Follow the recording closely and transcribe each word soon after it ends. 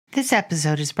This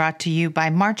episode is brought to you by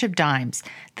March of Dimes,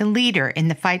 the leader in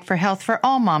the fight for health for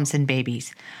all moms and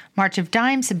babies. March of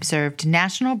Dimes observed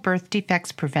National Birth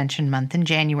Defects Prevention Month in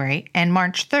January, and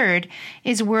March 3rd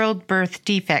is World Birth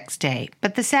Defects Day.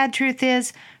 But the sad truth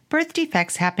is, birth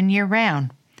defects happen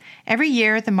year-round. Every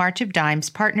year, the March of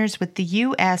Dimes partners with the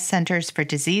U.S. Centers for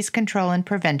Disease Control and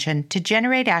Prevention to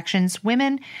generate actions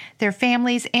women, their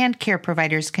families, and care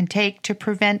providers can take to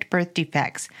prevent birth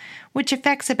defects, which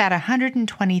affects about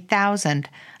 120,000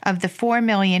 of the 4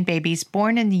 million babies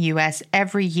born in the U.S.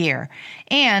 every year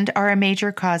and are a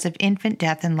major cause of infant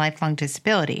death and lifelong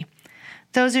disability.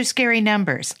 Those are scary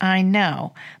numbers, I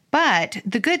know. But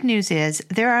the good news is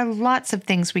there are lots of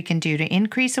things we can do to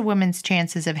increase a woman's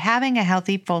chances of having a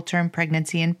healthy full-term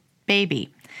pregnancy and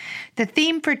baby. The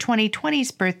theme for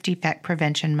 2020's Birth Defect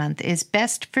Prevention Month is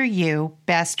Best for You,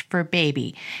 Best for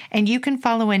Baby. And you can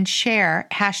follow and share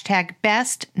hashtag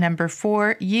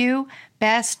best4you,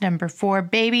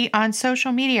 best4baby on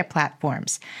social media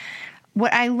platforms.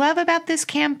 What I love about this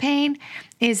campaign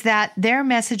is that their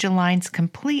message aligns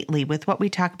completely with what we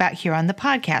talk about here on the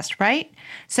podcast, right?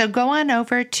 So go on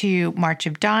over to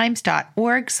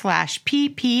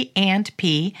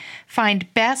marchofdimes.org/pp&p,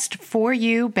 find Best for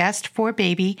You, Best for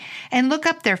Baby, and look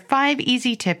up their 5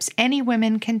 easy tips any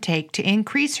woman can take to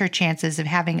increase her chances of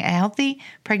having a healthy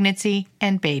pregnancy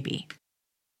and baby.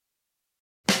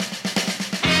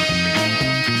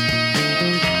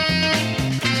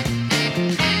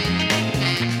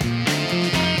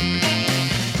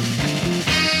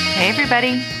 Hey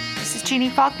everybody, this is Jeannie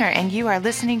Faulkner and you are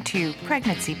listening to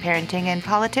Pregnancy, Parenting, and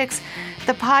Politics,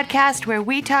 the podcast where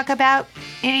we talk about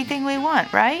anything we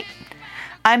want, right?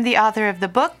 I'm the author of the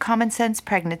book, Common Sense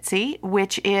Pregnancy,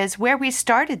 which is where we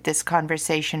started this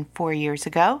conversation 4 years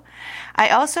ago. I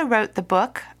also wrote the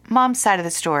book, Mom's Side of the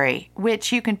Story,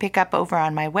 which you can pick up over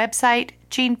on my website,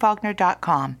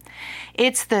 jeannefaulkner.com.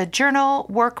 It's the journal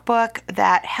workbook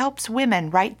that helps women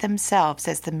write themselves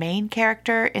as the main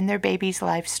character in their baby's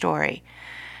life story.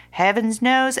 Heavens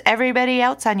knows everybody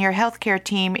else on your healthcare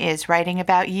team is writing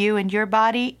about you and your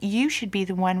body. You should be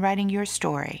the one writing your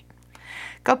story.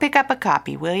 Go pick up a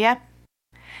copy, will ya?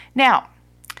 Now,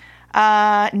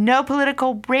 no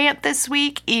political rant this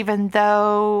week, even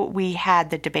though we had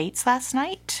the debates last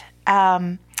night.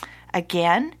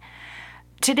 Again,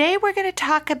 today we're going to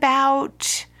talk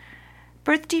about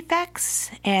birth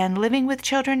defects and living with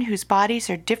children whose bodies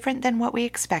are different than what we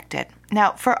expected.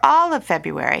 Now, for all of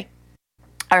February,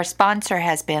 our sponsor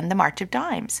has been the March of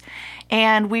Dimes,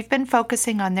 and we've been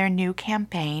focusing on their new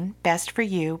campaign, Best for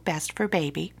You, Best for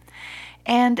Baby.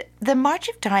 And the March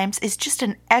of Dimes is just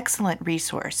an excellent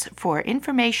resource for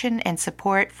information and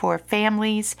support for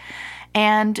families,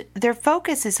 and their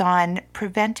focus is on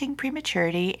preventing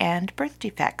prematurity and birth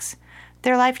defects.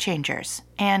 They're life changers,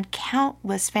 and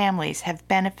countless families have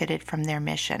benefited from their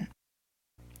mission.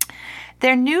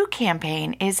 Their new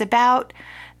campaign is about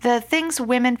the things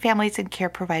women, families, and care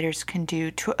providers can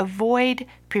do to avoid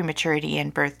prematurity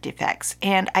and birth defects,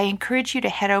 and I encourage you to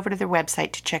head over to their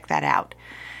website to check that out.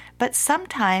 But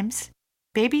sometimes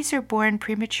babies are born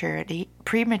prematurely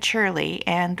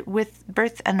and with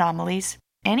birth anomalies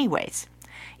anyways,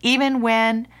 even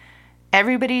when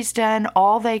everybody's done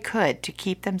all they could to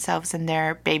keep themselves and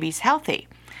their babies healthy.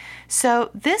 So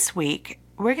this week,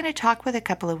 we're going to talk with a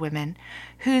couple of women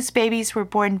whose babies were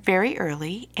born very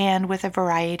early and with a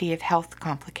variety of health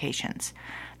complications.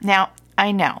 Now,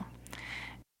 I know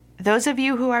those of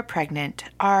you who are pregnant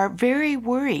are very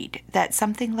worried that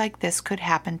something like this could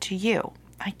happen to you.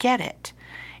 I get it.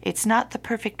 It's not the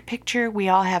perfect picture we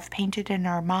all have painted in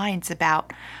our minds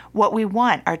about what we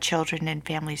want our children and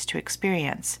families to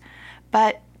experience.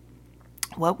 But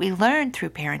what we learn through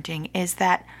parenting is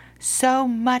that so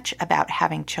much about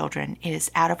having children is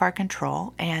out of our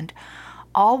control, and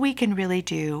all we can really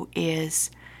do is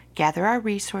gather our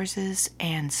resources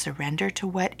and surrender to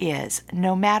what is,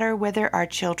 no matter whether our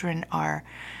children are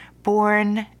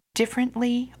born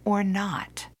differently or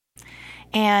not.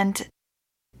 And,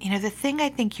 the thing I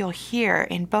think you'll hear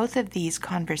in both of these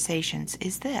conversations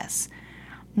is this.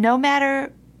 No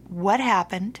matter what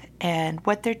happened and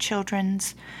what their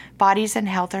children's bodies and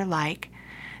health are like,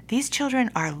 these children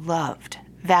are loved,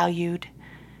 valued,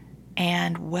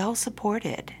 and well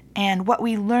supported. And what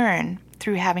we learn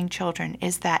through having children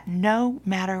is that no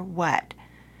matter what,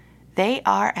 they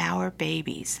are our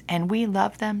babies, and we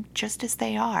love them just as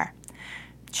they are.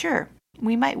 Sure,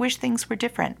 we might wish things were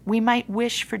different. We might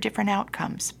wish for different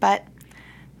outcomes, but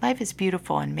life is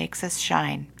beautiful and makes us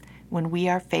shine when we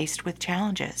are faced with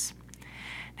challenges.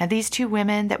 Now, these two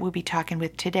women that we'll be talking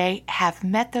with today have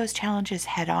met those challenges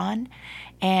head on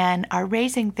and are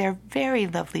raising their very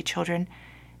lovely children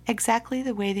exactly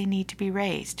the way they need to be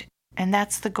raised. And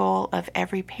that's the goal of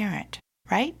every parent,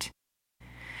 right?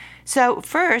 So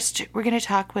first, we're going to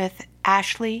talk with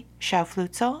Ashley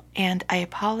Schauflutzel, and I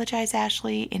apologize,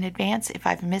 Ashley, in advance if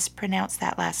I've mispronounced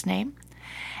that last name.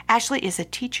 Ashley is a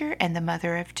teacher and the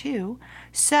mother of two,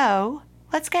 so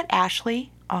let's get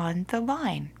Ashley on the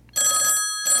line.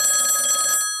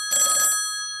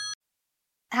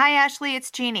 Hi, Ashley,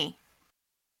 it's Jeannie.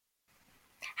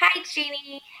 Hi,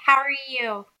 Jeannie. How are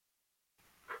you?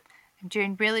 I'm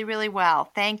doing really, really well.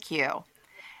 Thank you.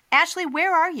 Ashley,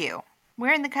 where are you?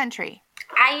 Where in the country?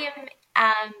 I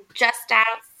am just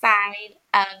outside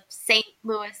of St.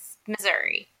 Louis,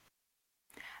 Missouri.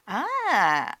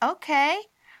 Ah, okay.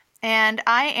 And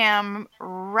I am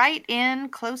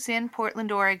close in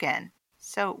Portland, Oregon.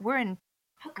 So we're in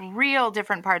real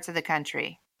different parts of the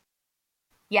country.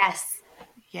 Yes.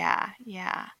 Yeah.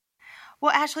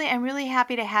 Well, Ashley, I'm really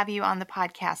happy to have you on the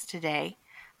podcast today.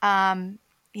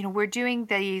 We're doing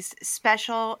these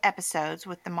special episodes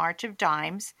with the March of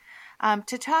Dimes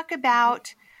to talk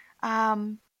about,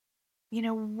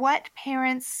 what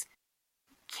parents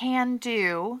can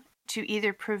do to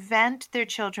either prevent their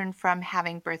children from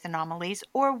having birth anomalies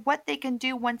or what they can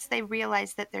do once they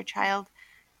realize that their child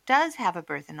does have a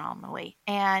birth anomaly.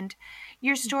 And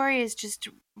your story is just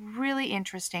really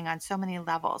interesting on so many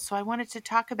levels. So I wanted to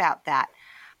talk about that.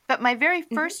 But my very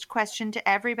first question to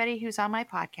everybody who's on my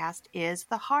podcast is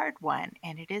the hard one,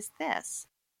 and it is this.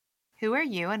 Who are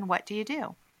you and what do you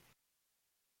do?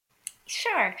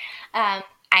 Sure. I'm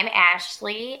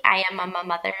Ashley. I am a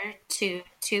mother to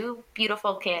two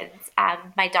beautiful kids.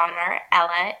 My daughter,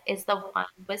 Ella, is the one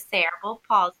with cerebral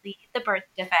palsy, the birth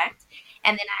defect.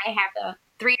 And then I have a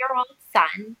 3-year-old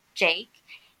son, Jake,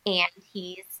 and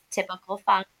he's typical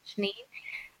functioning.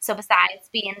 So besides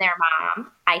being their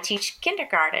mom, I teach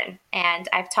kindergarten, and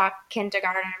I've taught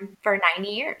kindergarten for 9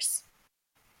 years.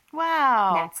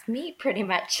 Wow. That's me, pretty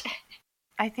much.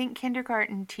 I think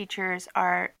kindergarten teachers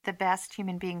are the best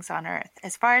human beings on earth,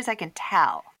 as far as I can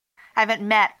tell. I haven't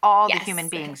met all the human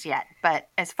beings yet, but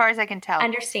as far as I can tell,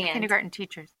 kindergarten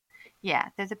teachers, yeah,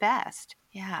 they're the best.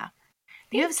 Yeah.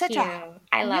 You have such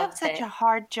a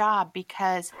hard job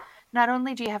because not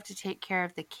only do you have to take care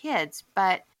of the kids,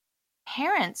 but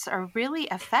parents are really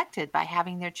affected by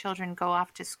having their children go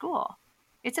off to school.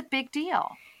 It's a big deal.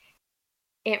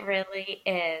 It really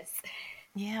is.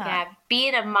 Yeah.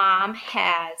 Being a mom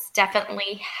has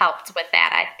definitely helped with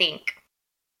that, I think.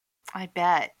 I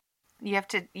bet. You have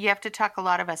to talk a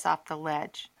lot of us off the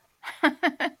ledge.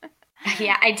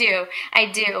 Yeah, I do.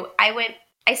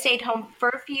 I stayed home for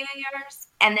a few years,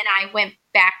 and then I went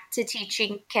back to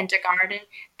teaching kindergarten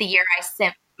the year I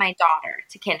sent my daughter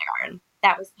to kindergarten.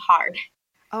 That was hard.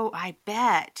 Oh, I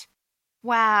bet.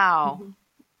 Wow. Mm-hmm.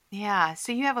 Yeah.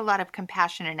 So you have a lot of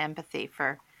compassion and empathy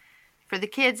for the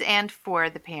kids and for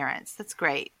the parents. That's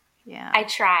great. Yeah. I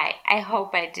try. I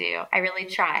hope I do. I really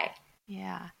try.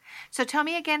 Yeah. So tell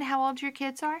me again how old your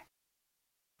kids are.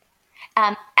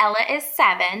 Ella is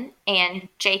 7 and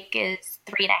Jake is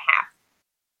 3.5.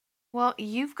 Well,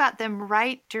 you've got them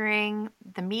right during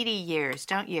the meaty years,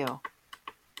 don't you?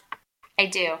 I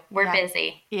do. We're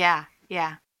busy. Yeah.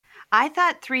 I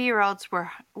thought 3-year-olds were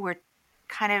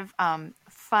kind of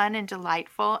fun and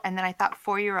delightful, and then I thought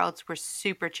 4-year-olds were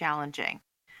super challenging.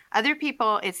 Other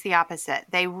people, it's the opposite.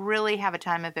 They really have a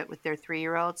time of it with their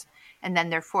 3-year-olds, and then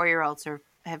their 4-year-olds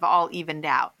have all evened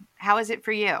out. How is it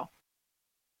for you?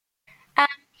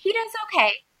 He does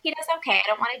okay. I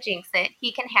don't want to jinx it.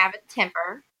 He can have a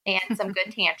temper and some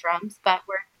good tantrums, but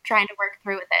we're trying to work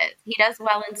through with it. He does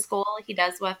well in school. He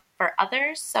does well for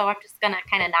others, so I'm just going to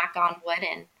kind of knock on wood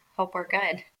and hope we're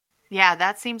good. Yeah,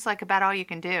 that seems like about all you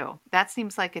can do. That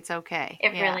seems like it's okay.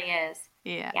 It really is.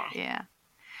 Yeah.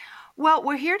 Well,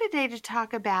 we're here today to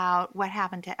talk about what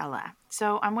happened to Ella.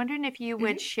 So I'm wondering if you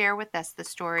would share with us the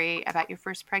story about your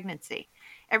first pregnancy.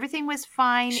 Everything was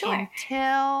fine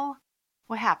until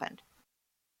what happened?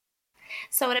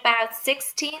 So at about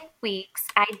 16 weeks,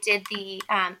 I did the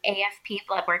AFP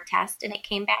blood work test, and it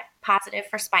came back positive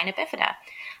for spina bifida.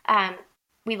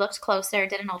 We looked closer,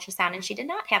 did an ultrasound, and she did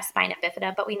not have spina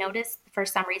bifida, but we noticed for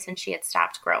some reason she had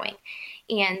stopped growing.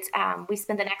 And we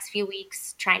spent the next few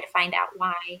weeks trying to find out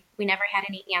why. We never had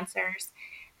any answers.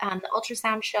 The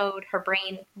ultrasound showed her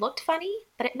brain looked funny,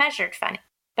 but it measured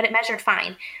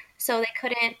fine. So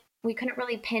we couldn't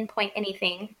really pinpoint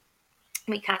anything.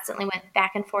 We constantly went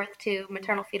back and forth to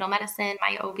maternal fetal medicine,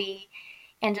 my OB,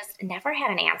 and just never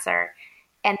had an answer.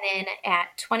 And then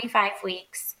at 25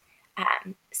 weeks,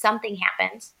 something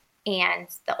happened, and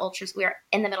we were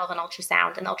in the middle of an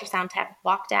ultrasound, and the ultrasound tech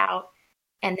walked out,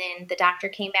 And then the doctor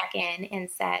came back in and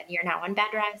said, "You're now on bed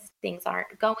rest. Things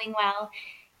aren't going well."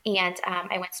 And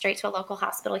I went straight to a local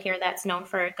hospital here that's known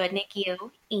for a good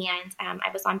NICU. And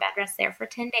I was on bed rest there for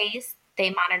 10 days.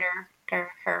 They monitor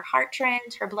her heart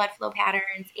trends, her blood flow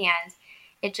patterns, and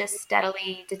it just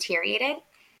steadily deteriorated.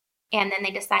 And then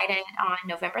they decided on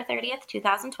November 30th,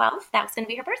 2012, that was going to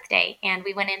be her birthday. And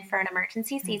we went in for an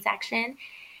emergency C-section,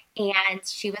 and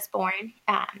she was born.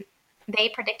 They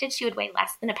predicted she would weigh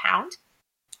less than a pound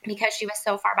because she was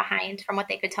so far behind from what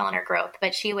they could tell in her growth.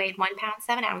 But she weighed 1 pound,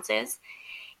 7 ounces.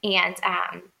 And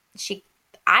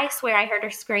I swear I heard her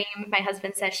scream. My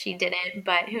husband says she didn't,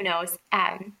 but who knows?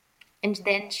 And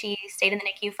then she stayed in the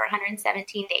NICU for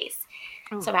 117 days.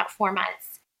 Ooh. So about 4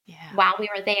 months. Yeah. While we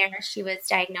were there, she was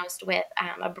diagnosed with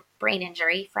a brain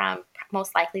injury from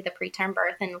most likely the preterm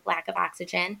birth and lack of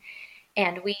oxygen.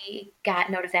 And we got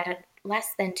notified at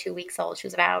less than 2 weeks old. She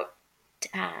was about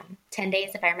 10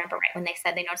 days, if I remember right, when they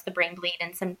said they noticed the brain bleed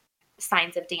and some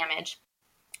signs of damage.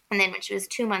 And then when she was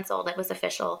 2 months old, it was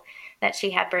official that she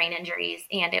had brain injuries,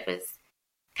 and it was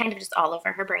kind of just all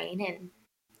over her brain. And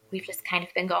we've just kind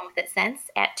of been going with it since.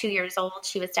 At 2 years old,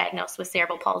 she was diagnosed with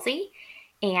cerebral palsy,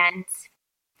 and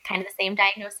kind of the same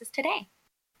diagnosis today.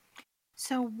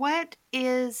 So what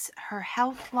is her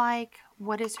health like?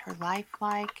 What is her life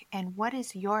like? And what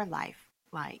is your life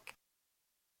like?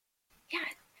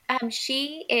 Yeah,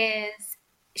 she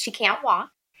can't walk.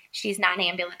 She's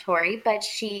non-ambulatory, but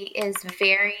she is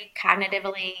very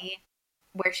cognitively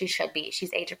where she should be.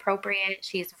 She's age appropriate.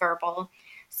 She's verbal.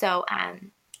 So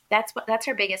that's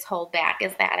her biggest holdback,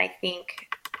 is that I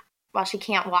think while she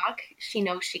can't walk, she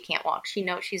knows she can't walk. She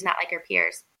knows she's not like her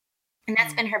peers. And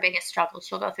that's been her biggest struggle.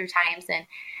 She'll go through times, and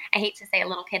I hate to say a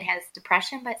little kid has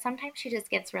depression, but sometimes she just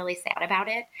gets really sad about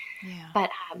it. Yeah. But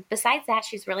besides that,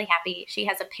 she's really happy. She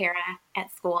has a para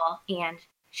at school, and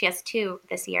she has 2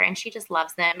 this year, and she just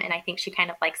loves them. And I think she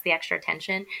kind of likes the extra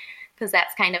attention, because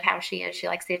that's kind of how she is. She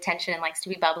likes the attention and likes to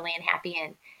be bubbly and happy.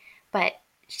 But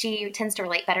she tends to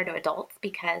relate better to adults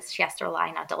because she has to rely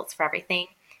on adults for everything.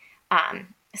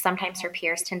 Sometimes her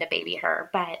peers tend to baby her,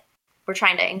 but we're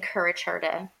trying to encourage her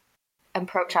to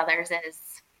approach others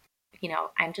as,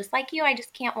 I'm just like you, I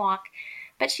just can't walk.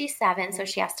 But she's 7, so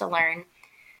she has to learn.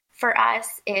 For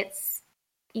us, it's,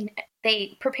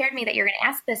 they prepared me that you're going to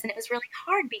ask this, and it was really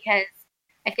hard because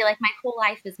I feel like my whole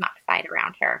life is modified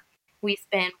around her. We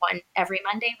spend every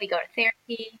Monday we go to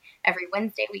therapy, every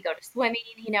Wednesday we go to swimming,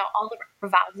 all the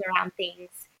revolves around things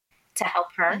to help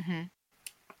her. Mm-hmm.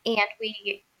 And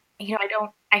we,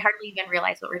 I hardly even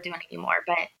realize what we're doing anymore,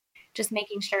 but just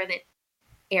making sure that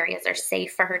areas are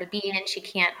safe for her to be in.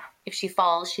 If she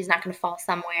falls, she's not going to fall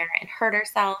somewhere and hurt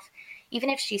herself. Even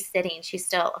if she's sitting, she's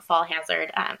still a fall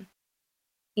hazard.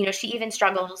 She even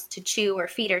struggles to chew or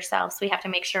feed herself. So we have to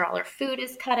make sure all her food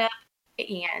is cut up,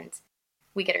 and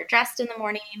we get her dressed in the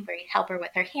morning. We help her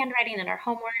with her handwriting and her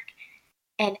homework.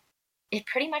 And it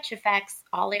pretty much affects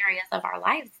all areas of our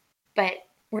lives, but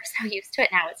we're so used to it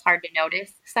now, it's hard to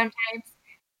notice sometimes.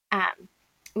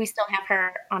 We still have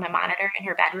her on a monitor in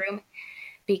her bedroom,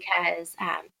 because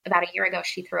about a year ago,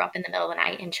 she threw up in the middle of the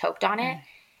night and choked on it.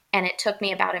 And it took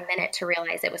me about a minute to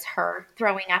realize it was her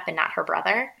throwing up and not her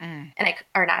brother,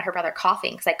 or not her brother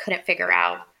coughing, because I couldn't figure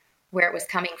out where it was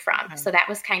coming from. So that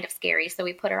was kind of scary. So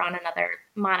we put her on another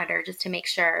monitor just to make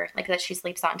sure, like, that she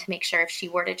sleeps on, to make sure if she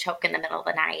were to choke in the middle of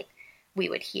the night, we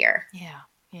would hear.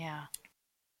 Yeah.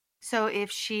 So if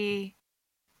she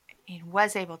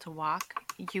was able to walk,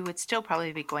 you would still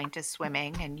probably be going to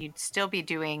swimming, and you'd still be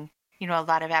doing a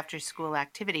lot of after-school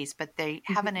activities, but they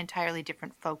have an entirely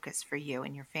different focus for you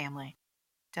and your family,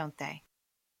 don't they?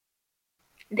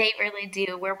 They really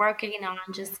do. We're working on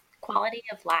just quality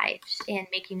of life and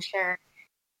making sure,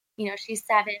 she's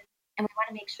 7, and we want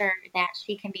to make sure that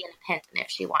she can be independent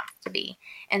if she wants to be.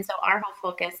 And so our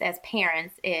whole focus as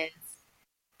parents is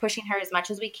pushing her as much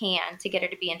as we can to get her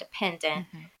to be independent,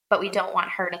 but we don't want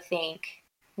her to think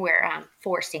we're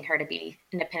forcing her to be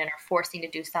independent or forcing to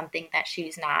do something that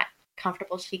she's not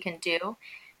comfortable she can do.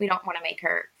 We don't want to make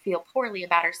her feel poorly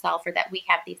about herself, or that we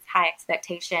have these high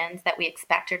expectations that we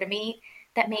expect her to meet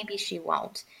that maybe she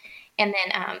won't. And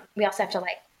then we also have to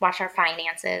watch our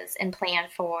finances and plan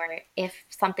for if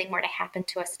something were to happen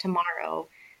to us tomorrow,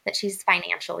 that she's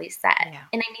financially set. Yeah.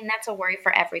 And I mean, that's a worry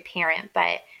for every parent,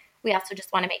 but we also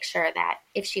just want to make sure that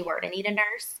if she were to need a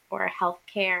nurse or health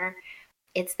care,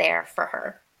 it's there for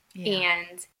her. Yeah.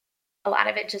 And a lot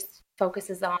of it just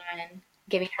focuses on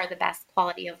giving her the best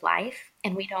quality of life.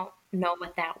 And we don't know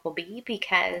what that will be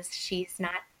because she's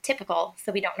not typical.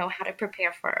 So we don't know how to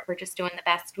prepare for it. We're just doing the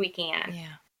best we can.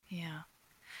 Yeah.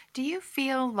 Do you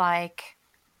feel like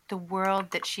the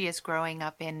world that she is growing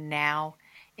up in now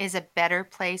is a better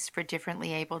place for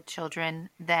differently abled children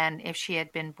than if she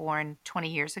had been born 20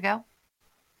 years ago?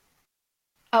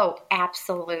 Oh,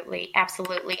 absolutely.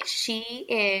 Absolutely. She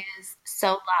is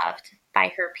so loved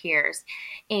by her peers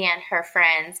and her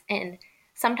friends. And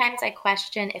sometimes I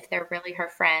question if they're really her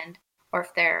friend or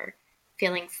if they're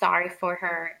feeling sorry for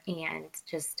her and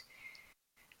just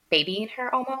babying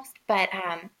her almost. But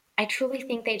I truly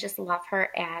think they just love her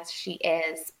as she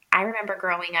is. I remember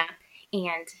growing up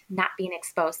and not being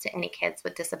exposed to any kids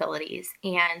with disabilities.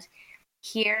 And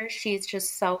here she's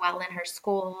just so well in her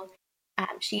school.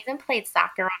 She even played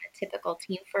soccer on a typical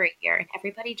team for a year, and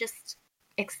everybody just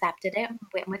accepted it,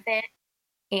 went with it,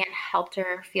 and helped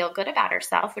her feel good about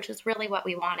herself, which is really what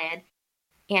we wanted.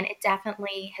 And it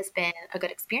definitely has been a good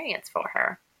experience for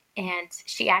her. And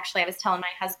she actually, I was telling my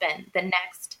husband, the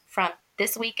next from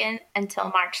this weekend until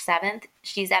March 7th,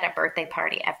 she's at a birthday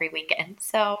party every weekend.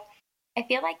 So I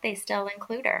feel like they still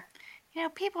include her.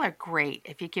 People are great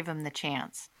if you give them the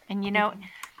chance. And,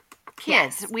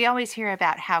 kids, Yes. we always hear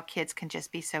about how kids can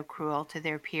just be so cruel to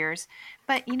their peers.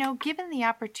 But, given the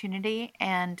opportunity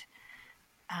and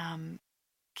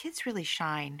kids really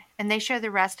shine and they show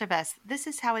the rest of us, this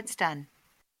is how it's done.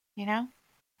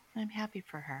 I'm happy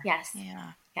for her. Yes.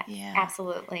 Yeah. Yes, Yeah.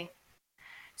 absolutely.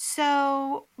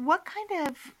 So, what kind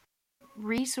of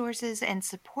resources and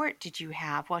support did you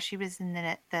have while she was in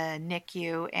the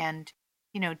NICU and,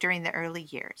 during the early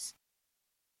years?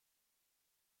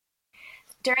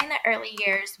 During the early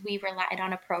years, we relied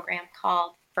on a program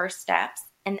called First Steps.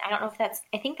 And I don't know if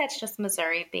I think that's just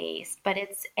Missouri based, but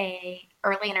it's a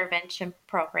early intervention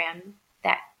program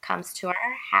that comes to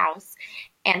our house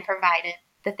and provided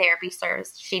the therapy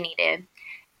service she needed.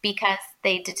 Because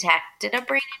they detected a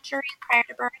brain injury prior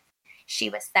to birth, she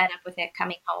was set up with it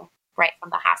coming home right from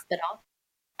the hospital.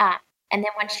 Um, and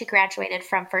then when she graduated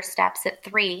from First Steps at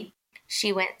 3,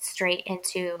 she went straight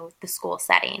into the school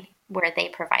setting where they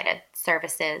provided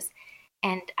services.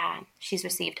 And she's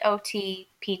received OT,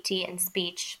 PT, and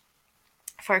speech.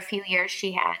 For a few years,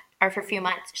 for a few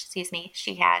months, excuse me,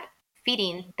 she had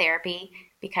feeding therapy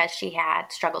because she had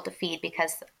struggled to feed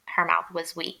because her mouth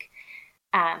was weak.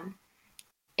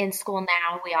 In school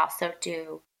now,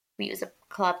 we use a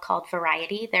club called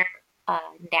Variety. They're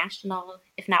national,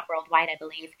 if not worldwide, I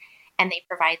believe, and they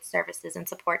provide services and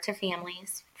support to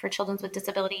families for children with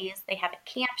disabilities. They have a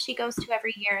camp she goes to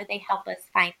every year. They help us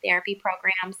find therapy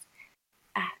programs.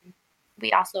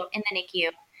 We also, in the NICU,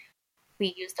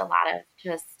 we used a lot of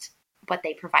just what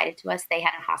they provided to us. They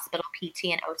had a hospital PT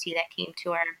and OT that came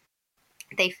to her.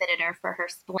 They fitted her for her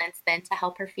splints then to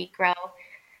help her feet grow.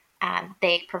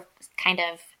 They kind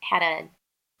of had an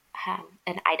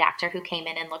eye doctor who came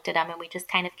in and looked at them, and we just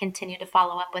kind of continued to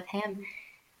follow up with him.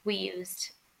 We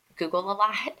used Google a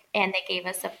lot, and they gave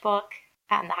us a book,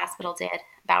 the hospital did,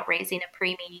 about raising a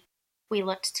preemie. We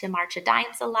looked to March of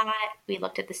Dimes a lot. We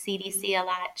looked at the CDC a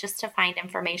lot just to find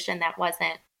information that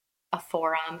wasn't a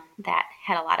forum that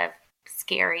had a lot of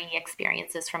scary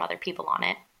experiences from other people on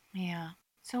it. Yeah.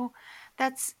 So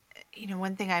that's,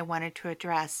 one thing I wanted to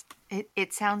address.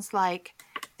 It sounds like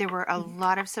there were a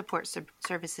lot of support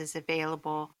services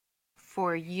available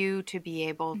for you to be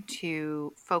able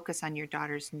to focus on your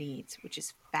daughter's needs, which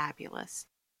is fabulous.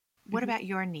 What about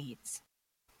your needs?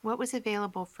 What was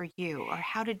available for you, or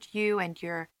how did you and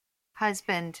your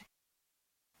husband,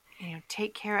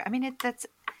 take care? I mean, that's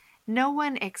no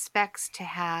one expects to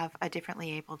have a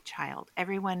differently abled child.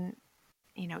 Everyone,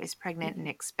 is pregnant and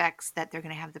expects that they're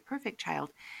going to have the perfect child.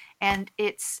 And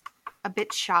it's a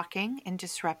bit shocking and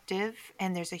disruptive,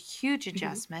 and there's a huge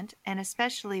adjustment, and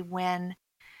especially when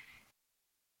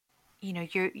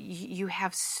you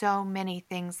have so many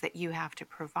things that you have to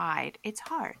provide. It's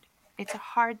hard. It's a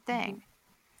hard thing.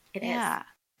 It Yeah.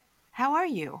 How are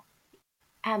you?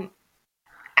 is.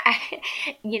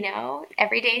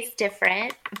 Every day is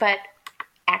different, but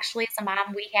actually, as a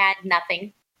mom, we had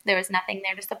nothing. There was nothing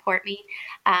there to support me.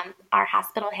 Our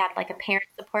hospital had like a parent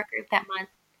support group that month,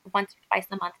 once or twice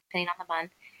a month, depending on the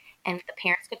month, and the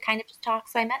parents could kind of just talk.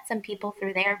 So I met some people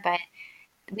through there, but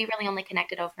we really only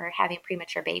connected over having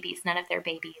premature babies. None of their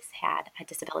babies had a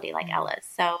disability like Ella's.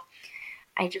 So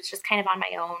I just kind of on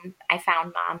my own. I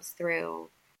found moms through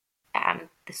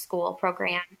the school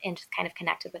program and just kind of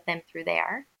connected with them through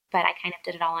there. But I kind of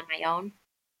did it all on my own.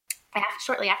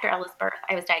 Shortly after Ella's birth,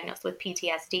 I was diagnosed with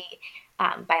PTSD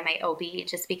by my OB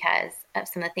just because of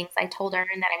some of the things I told her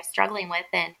and that I was struggling with.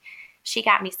 And she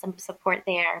got me some support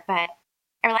there. But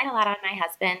I relied a lot on my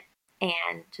husband.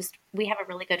 And just we have a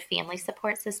really good family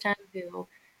support system who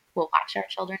will watch our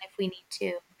children if we need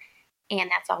to. And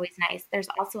that's always nice. There's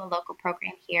also a local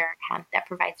program here that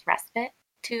provides respite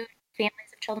to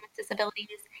families of children with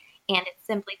disabilities. and it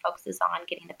simply focuses on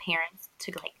getting the parents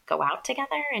to like go out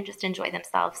together and just enjoy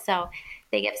themselves. So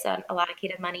they give us a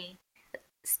allocated money,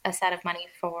 a set of money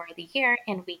for the year,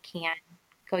 and we can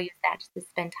go use that just to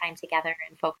spend time together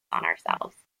and focus on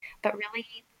ourselves. But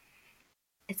really,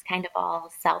 it's kind of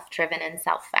all self-driven and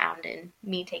self-found, and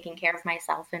me taking care of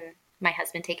myself and my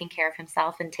husband taking care of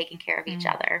himself and taking care of each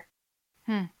other.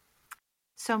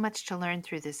 So much to learn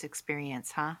through this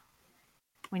experience, huh?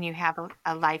 When you have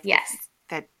a life Yes.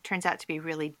 that turns out to be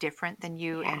really different than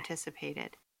you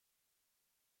anticipated.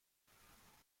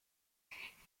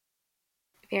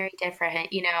 Very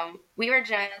different. You know, we were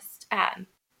just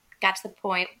got to the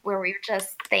point where we were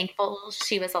just thankful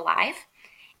she was alive.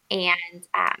 And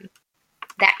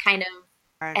that kind of,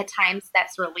 at times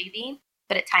that's relieving,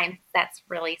 but at times that's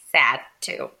really sad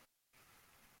too.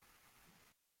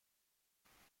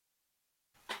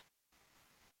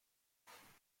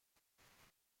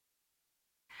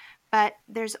 But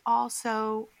there's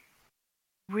also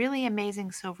really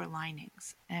amazing silver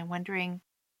linings. And I'm wondering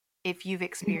if you've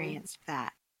experienced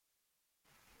that.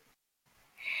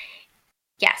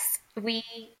 Yes, we.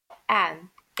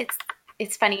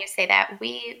 It's funny you say that.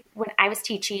 When I was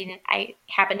teaching, I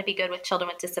happened to be good with children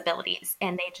with disabilities,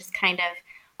 and they just kind of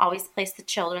always placed the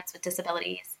children with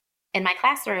disabilities in my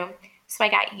classroom. So I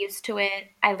got used to it.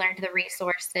 I learned the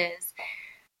resources.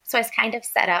 So I was kind of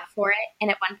set up for it.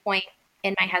 And at one point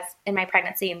in my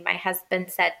pregnancy, my husband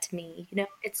said to me, you know,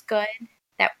 it's good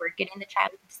that we're getting the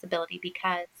child with disability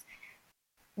because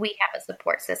we have a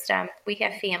support system. We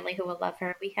have family who will love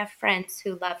her. We have friends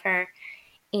who love her.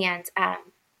 And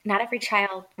not every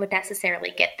child would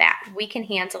necessarily get that. We can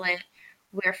handle it.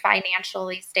 We're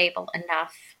financially stable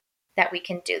enough that we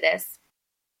can do this.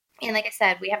 And like I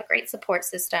said, we have a great support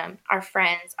system. Our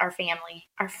friends, our family,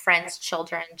 our friends'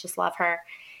 children just love her.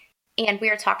 And we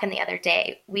were talking the other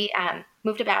day. We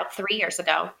moved about 3 years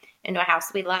ago into a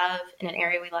house we love, in an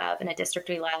area we love, in a district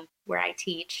we love, where I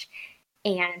teach.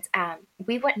 And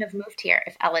we wouldn't have moved here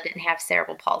if Ella didn't have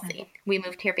cerebral palsy. We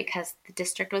moved here because the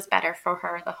district was better for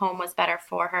her. The home was better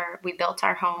for her. We built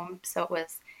our home so it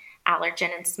was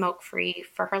allergen and smoke-free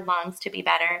for her lungs to be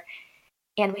better.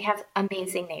 And we have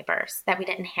amazing neighbors that we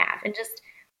didn't have. And just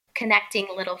connecting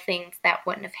little things that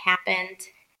wouldn't have happened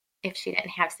if she didn't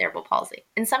have cerebral palsy.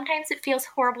 And sometimes it feels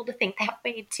horrible to think that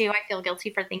way too. I feel guilty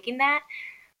for thinking that.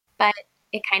 But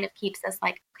it kind of keeps us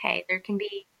like, okay, there can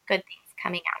be good things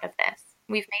coming out of this.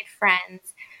 We've made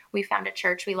friends. We found a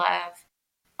church we love,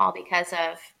 all because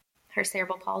of her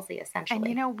cerebral palsy, essentially. And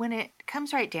you know, when it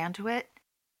comes right down to it,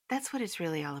 that's what it's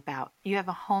really all about. You have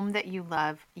a home that you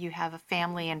love. You have a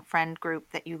family and friend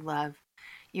group that you love.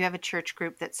 You have a church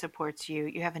group that supports you.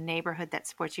 You have a neighborhood that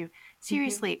supports you.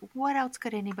 Seriously, what else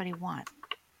could anybody want?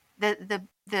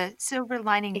 The silver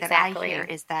lining that I hear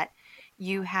is that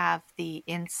you have the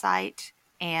insight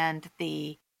and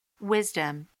the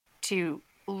wisdom to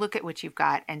look at what you've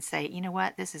got and say, you know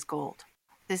what, this is gold.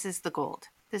 This is the gold.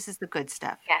 This is the good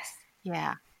stuff. Yes.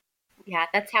 Yeah. Yeah,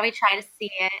 that's how we try to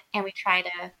see it, and we try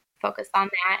to focus on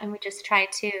that, and we just try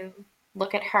to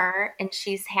look at her, and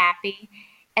she's happy.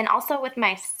 And also with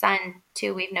my son,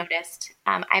 too, we've noticed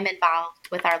I'm involved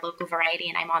with our local variety,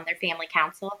 and I'm on their family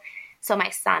council. So my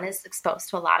son is exposed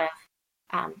to a lot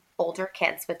of older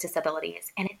kids with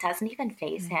disabilities, and it doesn't even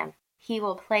faze him. He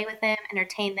will play with them,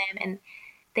 entertain them, and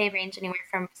they range anywhere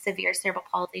from severe cerebral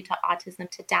palsy to autism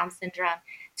to Down syndrome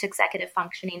to executive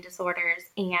functioning disorders,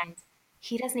 and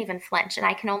he doesn't even flinch. And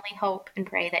I can only hope and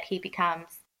pray that he becomes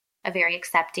a very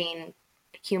accepting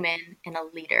human and a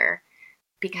leader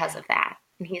because of that.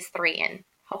 And he's 3, and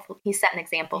hopefully he set an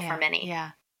example for many.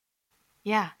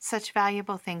 Yeah, such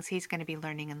valuable things he's going to be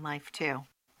learning in life too.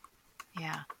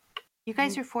 Yeah. You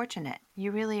guys are fortunate.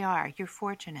 You really are. You're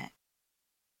fortunate.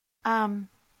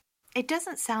 It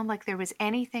doesn't sound like there was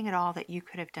anything at all that you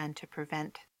could have done to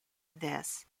prevent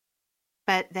this,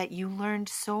 but that you learned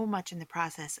so much in the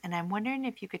process. And I'm wondering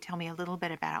if you could tell me a little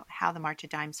bit about how the March of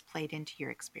Dimes played into your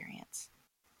experience.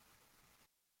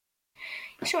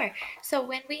 Sure. So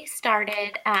when we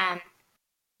started, I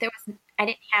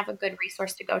didn't have a good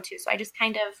resource to go to, so I just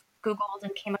kind of Googled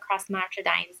and came across March of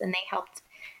Dimes, and they helped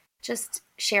just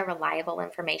share reliable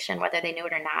information, whether they knew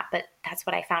it or not. But that's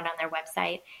what I found on their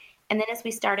website. And then as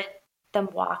we started the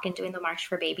walk and doing the March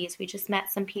for Babies, we just met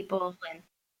some people, and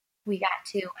we got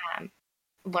to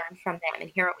learn from them and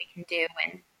hear what we can do.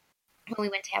 And when we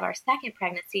went to have our second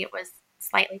pregnancy, it was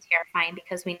slightly terrifying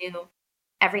because we knew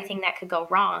everything that could go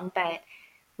wrong, but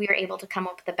we were able to come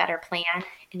up with a better plan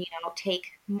and, take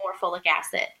more folic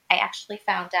acid. I actually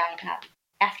found out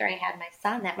after I had my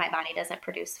son that my body doesn't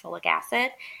produce folic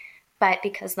acid. But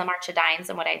because of the March of Dimes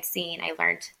and what I'd seen, I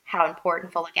learned how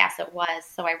important folic acid was.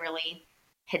 So I really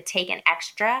had taken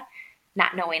extra,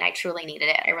 not knowing I truly needed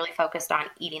it. I really focused on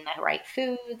eating the right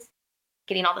foods,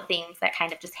 getting all the things that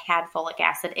kind of just had folic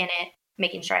acid in it,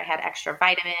 making sure I had extra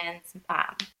vitamins.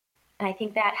 And I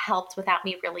think that helped without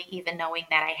me really even knowing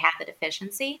that I had the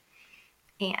deficiency.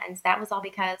 And that was all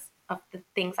because of the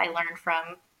things I learned from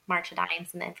March of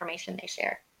Dimes and the information they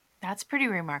shared. That's pretty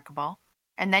remarkable.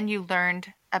 And then you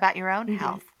learned about your own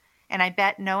health. And I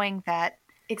bet knowing that,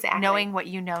 knowing what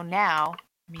you know now,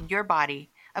 I mean, your body,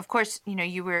 of course,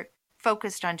 you were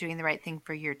focused on doing the right thing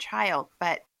for your child,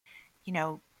 but,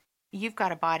 you've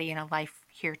got a body and a life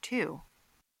here too.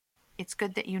 It's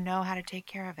good that you know how to take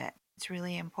care of it. It's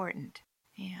really important.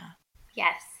 Yeah.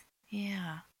 Yes.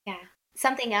 Yeah. Yeah.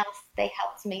 Something else they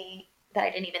helped me that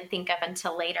I didn't even think of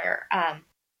until later. And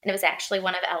it was actually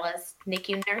one of Ella's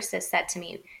NICU nurses said to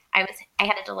me, I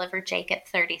had to deliver Jake at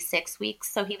 36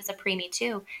 weeks, so he was a preemie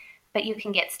too. But you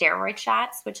can get steroid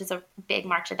shots, which is a big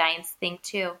March of Dimes thing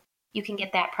too. You can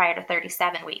get that prior to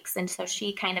 37 weeks. And so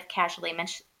she kind of casually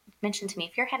mentioned to me,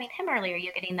 if you're having him earlier,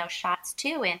 you're getting those shots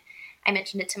too. And I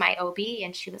mentioned it to my OB,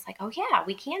 and she was like, oh yeah,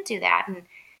 we can do that. And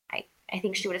I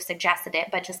think she would have suggested it,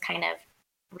 but just kind of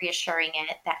reassuring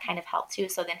it, that kind of helped too.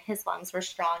 So then his lungs were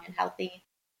strong and healthy.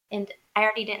 And I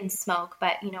already didn't smoke,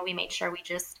 but, we made sure we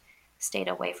just stayed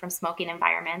away from smoking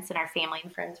environments, and our family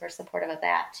and friends were supportive of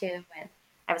that too. And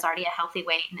I was already a healthy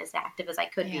weight and as active as I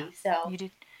could be. So you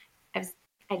did. I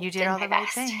you did all the right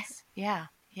things. Yeah.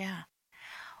 Yeah.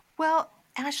 Well,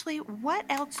 Ashley, what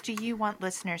else do you want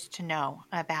listeners to know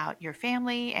about your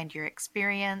family and your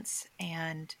experience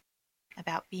and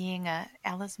about being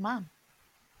Ella's mom?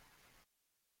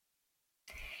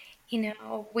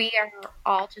 We are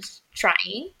all just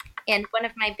trying. And one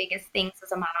of my biggest things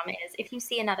as a mom is if you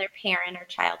see another parent or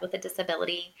child with a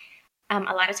disability, a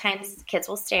lot of times kids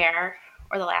will stare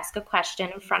or they'll ask a question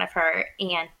in front of her,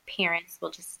 and parents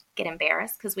will just get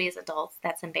embarrassed because we as adults,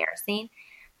 that's embarrassing.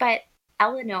 But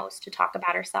Ella knows to talk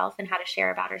about herself and how to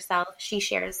share about herself. She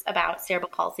shares about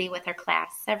cerebral palsy with her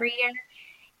class every year.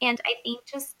 And I think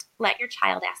just let your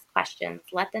child ask questions.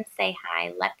 Let them say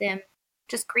hi. Let them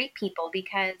just greet people,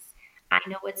 because I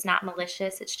know it's not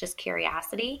malicious. It's just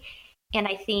curiosity. And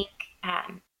I think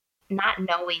not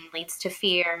knowing leads to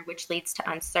fear, which leads to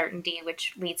uncertainty,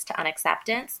 which leads to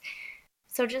unacceptance.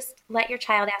 So just let your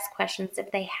child ask questions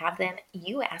if they have them.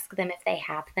 You ask them if they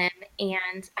have them.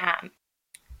 And I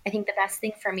think the best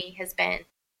thing for me has been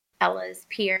Ella's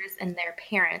peers and their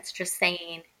parents just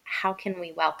saying, how can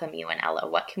we welcome you and Ella?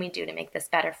 What can we do to make this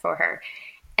better for her?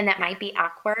 And that might be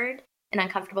awkward and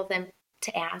uncomfortable for them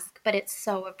to ask, but it's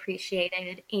so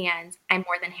appreciated, and I'm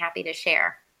more than happy to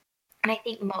share. And I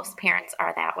think most parents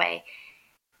are that way.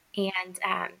 And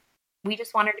we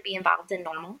just want her to be involved in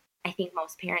normal. I think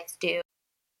most parents do.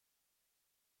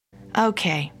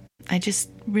 Okay. I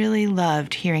just really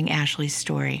loved hearing Ashley's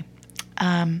story.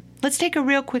 Let's take a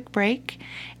real quick break,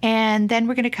 and then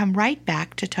we're going to come right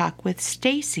back to talk with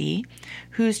Stacy,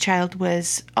 whose child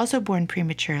was also born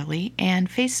prematurely and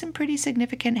faced some pretty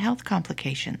significant health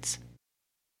complications.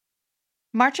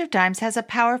 March of Dimes has a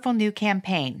powerful new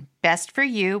campaign, Best for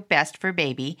You, Best for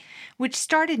Baby, which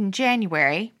started in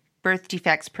January, Birth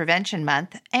Defects Prevention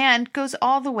Month, and goes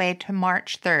all the way to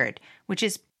March 3rd, which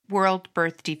is World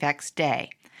Birth Defects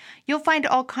Day. You'll find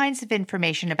all kinds of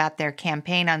information about their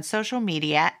campaign on social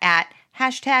media at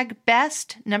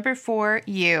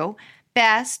 #BEST4U,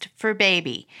 Best for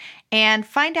Baby, and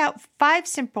find out 5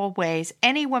 simple ways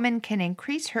any woman can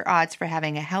increase her odds for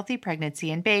having a healthy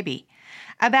pregnancy and baby.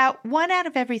 About 1 out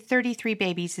of every 33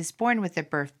 babies is born with a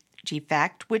birth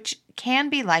defect, which can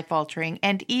be life-altering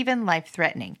and even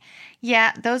life-threatening.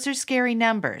 Yeah, those are scary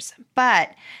numbers,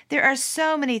 but there are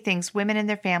so many things women and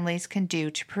their families can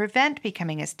do to prevent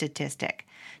becoming a statistic.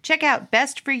 Check out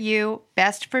Best for You,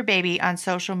 Best for Baby on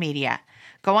social media.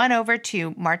 Go on over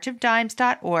to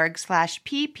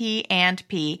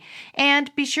marchofdimes.org/pp&p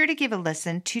and be sure to give a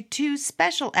listen to 2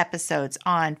 special episodes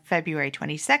on February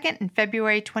 22nd and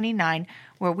February 29,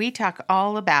 where we talk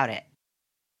all about it.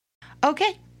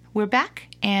 Okay, we're back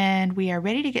and we are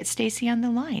ready to get Stacy on the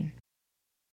line.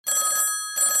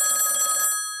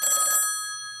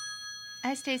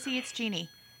 Hi, Stacy. It's Jeannie.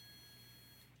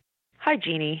 Hi,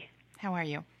 Jeannie. How are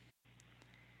you?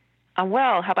 I'm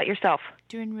well. How about yourself?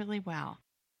 Doing really well.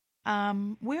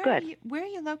 Where Good. Where are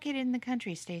you located in the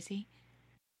country, Stacy?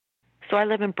 So I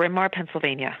live in Bryn Mawr,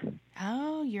 Pennsylvania.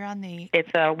 Oh, you're on the...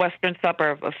 It's a western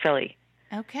suburb of Philly.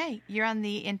 Okay. You're on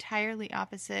the entirely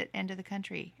opposite end of the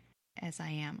country as I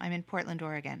am. I'm in Portland,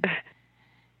 Oregon.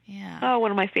 Yeah. Oh, one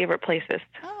of my favorite places.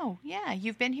 Oh, yeah.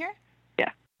 You've been here?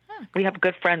 Yeah. Huh. Oh, We have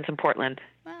good friends in Portland.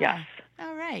 cool. Yes.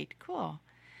 All right. Cool.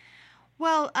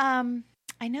 Well,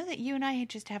 I know that you and I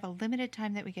just have a limited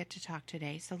time that we get to talk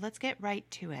today, so let's get right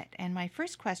to it. And my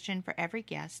first question for every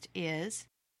guest is,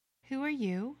 who are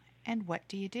you and what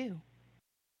do you do?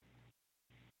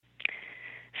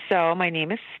 So my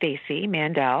name is Stacy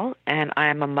Mandel, and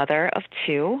I'm a mother of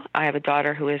two. I have a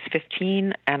daughter who is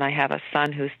 15, and I have a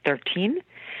son who's 13,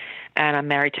 and I'm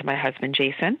married to my husband,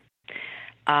 Jason.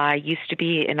 I used to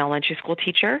be an elementary school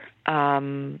teacher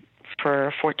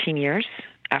for 14 years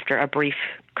after a brief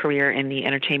career in the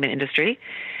entertainment industry.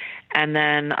 And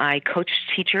then I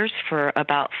coached teachers for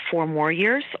about 4 more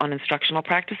years on instructional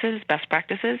practices, best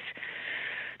practices.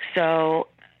 So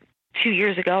 2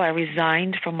 years ago, I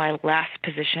resigned from my last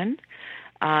position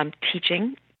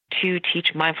teaching to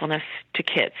teach mindfulness to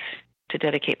kids, to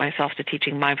dedicate myself to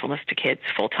teaching mindfulness to kids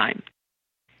full time.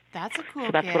 That's a cool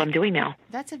So that's gig. what I'm doing now.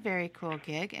 That's a very cool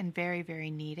gig and very, very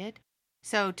needed.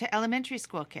 So to elementary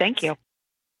school kids. Thank you.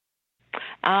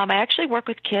 I actually work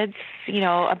with kids,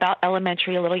 about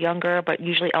elementary, a little younger, but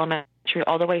usually elementary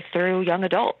all the way through young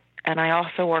adult. And I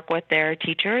also work with their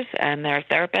teachers and their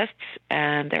therapists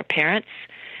and their parents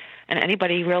and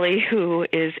anybody really who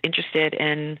is interested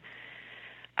in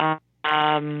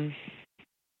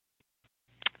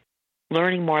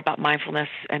learning more about mindfulness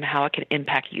and how it can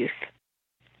impact youth.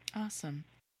 Awesome.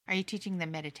 Are you teaching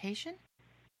them meditation?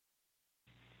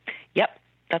 Yep,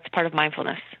 that's part of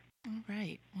mindfulness. All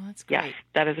right. Well, that's great. Yes,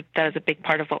 that is a big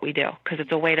part of what we do because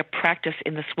it's a way to practice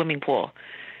in the swimming pool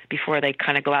before they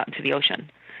kind of go out into the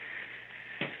ocean.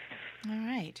 All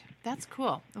right. That's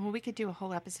cool. Well, we could do a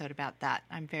whole episode about that.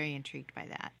 I'm very intrigued by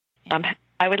that.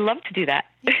 I would love to do that.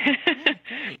 Yeah,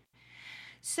 great.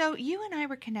 So you and I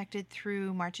were connected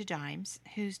through March of Dimes,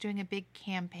 who's doing a big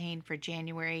campaign for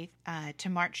January to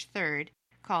March 3rd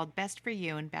called Best for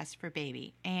You and Best for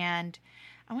Baby. And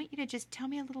I want you to just tell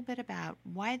me a little bit about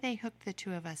why they hooked the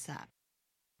two of us up.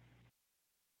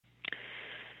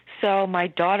 So my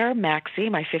daughter, Maxie,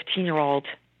 my 15-year-old,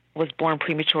 was born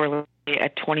prematurely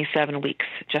at 27 weeks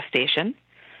gestation,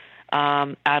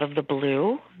 out of the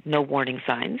blue, no warning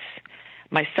signs.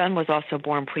 My son was also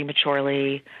born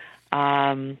prematurely,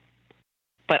 but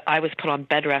I was put on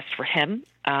bed rest for him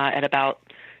at about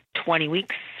 20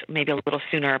 weeks, maybe a little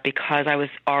sooner, because I was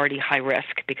already high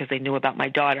risk because they knew about my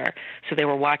daughter. So they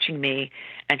were watching me,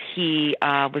 and he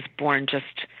was born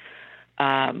just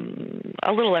a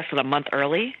little less than a month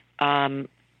early.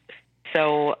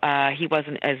 So he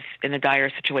wasn't as in a dire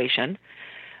situation.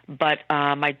 But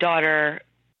my daughter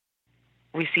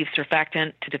received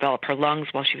surfactant to develop her lungs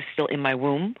while she was still in my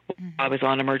womb. Mm-hmm. I was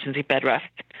on emergency bed rest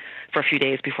for a few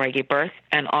days before I gave birth.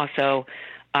 And also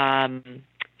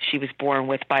she was born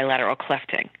with bilateral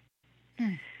clefting.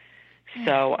 Mm.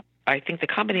 So I think the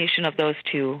combination of those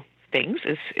two things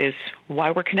is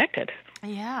why we're connected.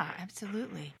 Yeah,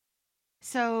 absolutely.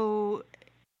 So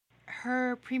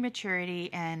her prematurity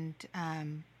and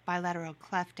bilateral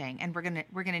clefting, and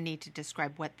we're gonna need to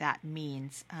describe what that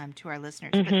means to our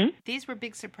listeners. Mm-hmm. But these were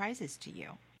big surprises to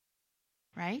you,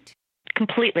 right?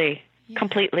 Completely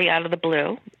out of the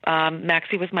blue.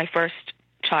 Maxie was my first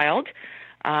child.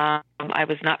 I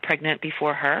was not pregnant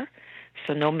before her,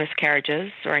 so no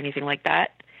miscarriages or anything like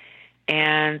that.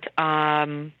 And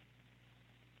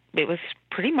it was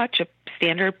pretty much a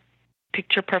standard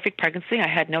picture-perfect pregnancy. I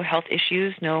had no health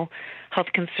issues, no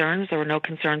health concerns. There were no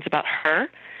concerns about her.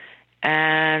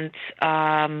 And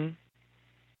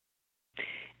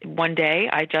one day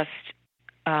I just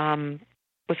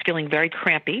was feeling very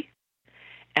crampy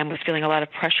and was feeling a lot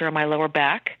of pressure on my lower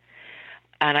back.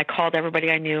 And I called everybody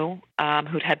I knew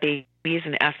who'd had babies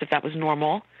and asked if that was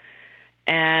normal.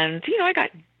 And, I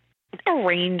got a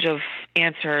range of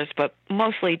answers, but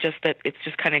mostly just that it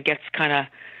just kind of gets kind of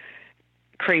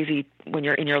crazy when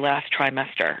you're in your last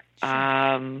trimester.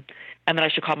 And then I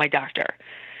should call my doctor.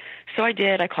 So I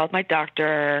did. I called my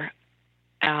doctor.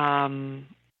 And,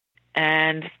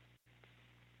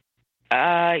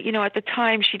 at the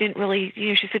time she didn't really,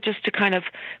 she said just to kind of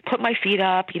put my feet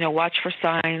up, watch for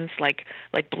signs like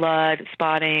blood,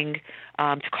 spotting,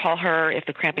 to call her if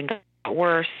the cramping got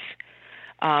worse.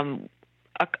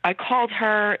 I called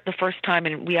her the first time,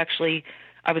 and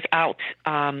I was out,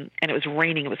 and it was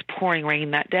raining. It was pouring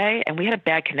rain that day, and we had a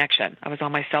bad connection. I was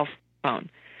on my cell phone,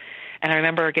 and I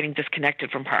remember getting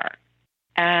disconnected from her.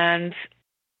 And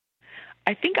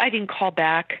I think I didn't call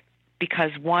back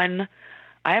because, one,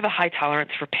 I have a high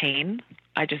tolerance for pain.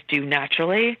 I just do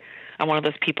naturally. I'm one of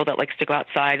those people that likes to go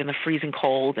outside in the freezing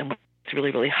cold and it's really,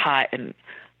 really hot, and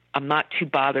I'm not too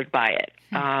bothered by it.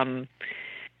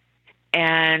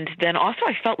 And then also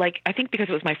I felt like, I think because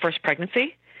it was my first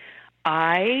pregnancy,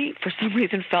 I, for some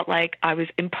reason, felt like I was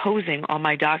imposing on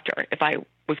my doctor if I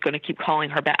was going to keep calling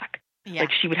her back. Yeah.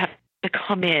 Like she would have to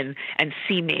come in and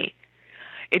see me.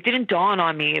 It didn't dawn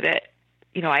on me that,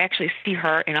 I actually see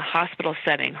her in a hospital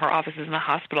setting. Her office is in a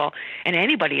hospital, and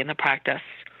anybody in the practice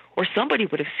or somebody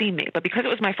would have seen me. But because it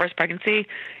was my first pregnancy,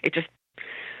 it just,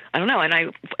 I don't know. And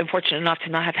I'm fortunate enough to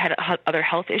not have had other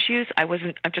health issues. I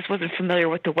just wasn't familiar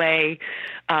with the way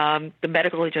the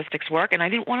medical logistics work, and I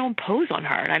didn't want to impose on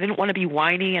her, and I didn't want to be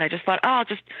whiny. And I just thought, I'll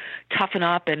just toughen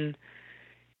up, and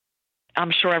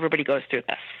I'm sure everybody goes through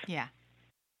this. Yeah.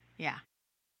 Yeah.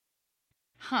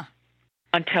 Huh.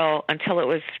 Until it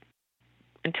was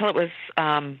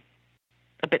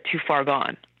a bit too far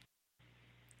gone,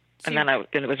 and then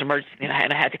it was emergency, and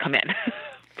I had to come in.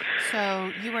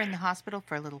 So you were in the hospital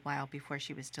for a little while before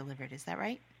she was delivered. Is that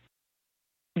right?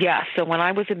 Yeah. So when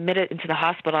I was admitted into the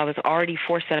hospital, I was already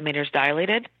 4 centimeters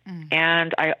dilated,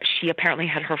 and she apparently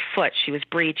had her foot. She was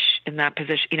breech in that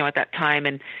position, at that time,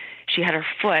 and she had her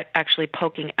foot actually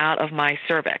poking out of my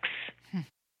cervix.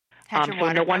 Had your so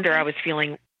water no wonder broken? I was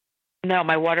feeling. No,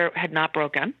 my water had not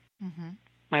broken. Mm-hmm.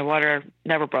 My water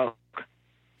never broke.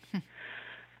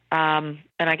 And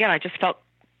again, I just felt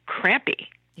crampy.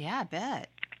 Yeah, I bet.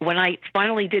 When I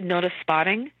finally did notice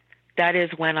spotting, that is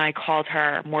when I called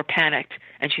her more panicked,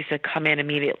 and she said, come in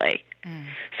immediately.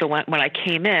 So when I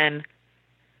came in,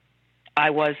 I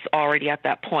was already at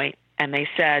that point, and they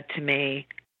said to me,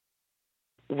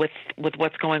 with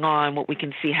what's going on, what we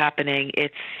can see happening,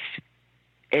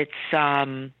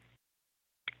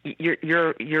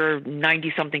 you're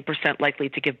 90-something% likely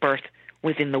to give birth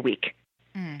within the week.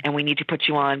 And we need to put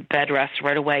you on bed rest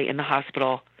right away in the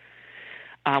hospital,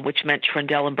 which meant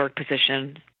Trendelenburg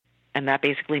position. And that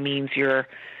basically means you're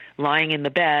lying in the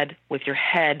bed with your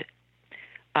head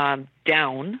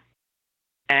down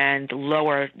and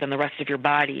lower than the rest of your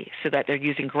body, so that they're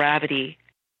using gravity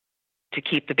to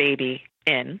keep the baby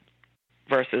in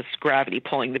versus gravity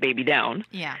pulling the baby down.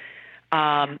 Yeah.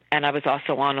 And I was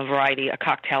also on a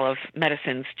cocktail of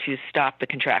medicines to stop the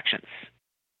contractions.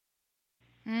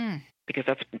 Because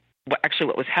that's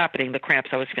what was happening. The cramps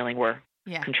I was feeling were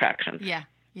contractions. Yeah,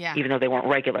 yeah. Even though they weren't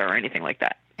regular or anything like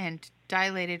that. And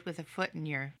dilated with a foot in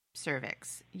your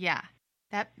cervix. Yeah.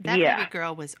 That Yeah. baby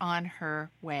girl was on her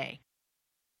way.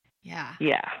 Yeah.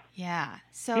 Yeah. Yeah.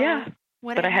 So Yeah.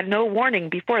 But I had no warning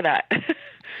before that.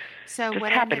 So Just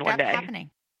what happened ended one up day. happening?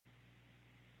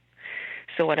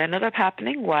 So what ended up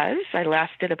happening was I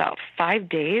lasted about 5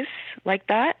 days like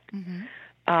that.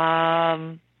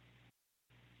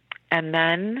 And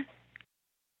then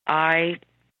I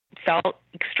felt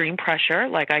extreme pressure,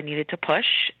 like I needed to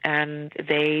push, and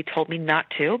they told me not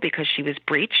to because she was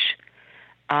breech.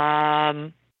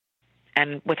 And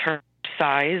with her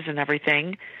size and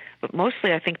everything, but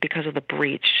mostly I think because of the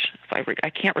breech. I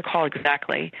can't recall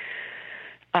exactly.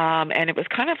 And it was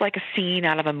kind of like a scene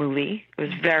out of a movie. It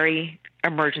was very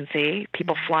emergency,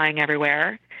 people flying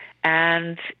everywhere.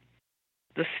 And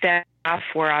the staff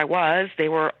where I was, they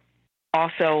were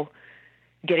also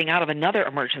getting out of another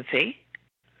emergency.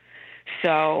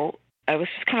 So I was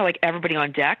just kind of like everybody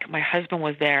on deck. My husband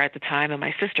was there at the time, and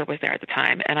my sister was there at the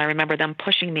time. And I remember them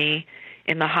pushing me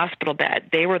in the hospital bed.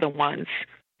 They were the ones,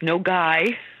 no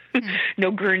guy,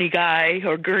 no gurney guy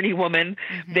or gurney woman.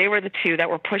 They were the two that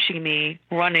were pushing me,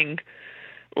 running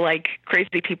like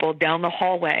crazy people down the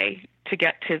hallway to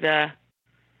get to the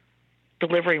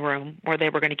delivery room where they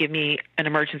were going to give me an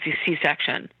emergency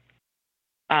C-section.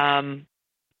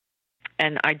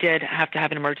 And I did have to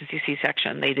have an emergency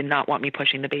C-section. They did not want me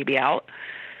pushing the baby out,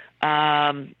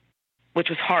 which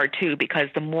was hard too, because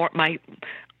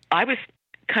I was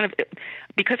kind of,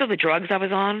 because of the drugs I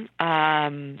was on,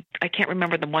 I can't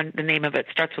remember the name of it.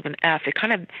 It starts with an F. It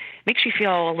kind of makes you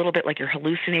feel a little bit like you're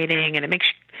hallucinating, and it makes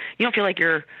you don't feel like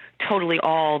you're totally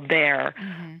all there.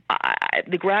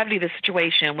 The gravity of the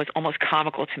situation was almost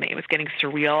comical to me. It was getting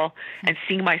surreal, and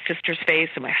seeing my sister's face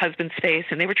and my husband's face,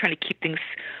 and they were trying to keep things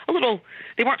a little,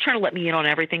 they weren't trying to let me in on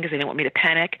everything because they didn't want me to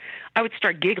panic. I would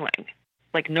start giggling,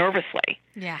 like nervously.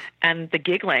 Yeah. And the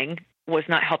giggling was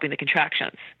not helping the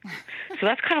contractions. So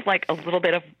that's kind of like a little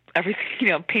bit of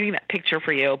everything, painting that picture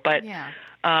for you. But,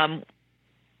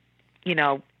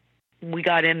 we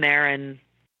got in there and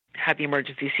had the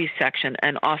emergency C-section.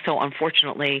 And also,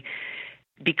 unfortunately,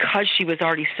 because she was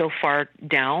already so far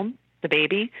down, the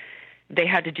baby, they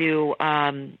had to do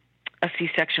a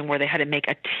C-section where they had to make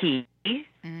a T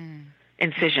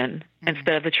incision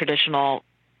instead of the traditional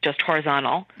just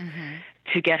horizontal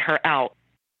to get her out.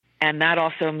 And that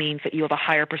also means that you have a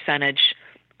higher percentage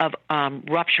of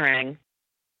rupturing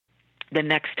the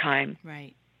next time,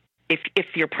 right? If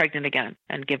you're pregnant again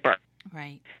and give birth,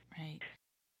 right.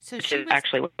 So which is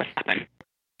actually what happened.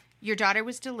 Your daughter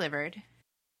was delivered,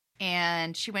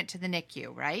 and she went to the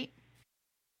NICU, right?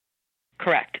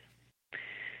 Correct.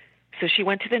 So she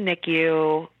went to the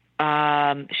NICU.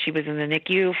 She was in the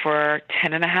NICU for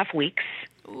 10 and a half weeks.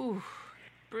 Ooh,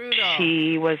 brutal.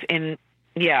 She was in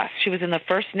the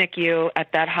first NICU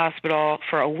at that hospital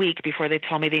for a week before they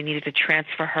told me they needed to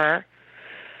transfer her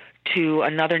to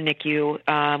another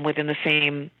NICU within the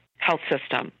same health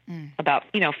system, about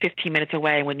 15 minutes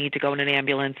away, and would need to go in an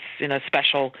ambulance, in a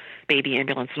special baby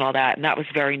ambulance and all that. And that was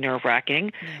very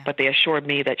nerve-wracking. Yeah. But they assured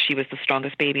me that she was the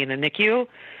strongest baby in the NICU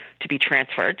to be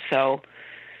transferred. So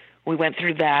we went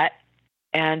through that.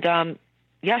 And,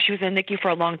 she was in the NICU for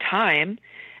a long time.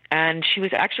 And she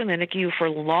was actually in the NICU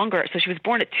for longer. So she was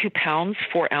born at 2 pounds,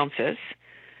 4 ounces.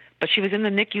 But she was in the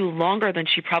NICU longer than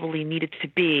she probably needed to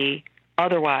be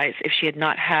otherwise if she had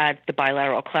not had the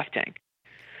bilateral clefting.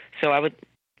 So I would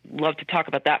love to talk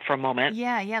about that for a moment.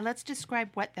 Yeah. Let's describe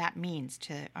what that means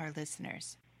to our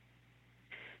listeners.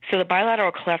 So the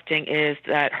bilateral clefting is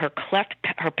that her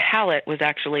palate was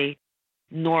actually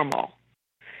normal.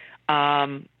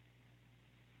 Her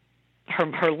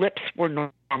lips were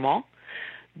normal,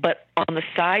 but on the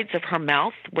sides of her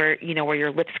mouth, where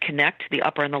your lips connect, the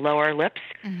upper and the lower lips,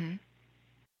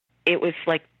 it was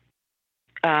like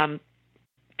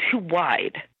too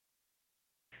wide.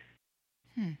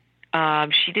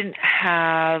 She didn't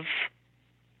have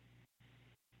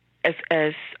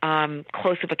as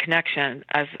close of a connection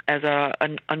as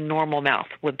a normal mouth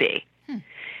would be.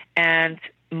 And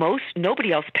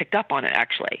nobody else picked up on it,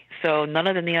 actually. So none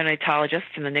of the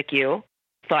neonatologists in the NICU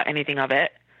thought anything of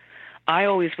it. I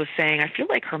always was saying, I feel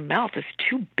like her mouth is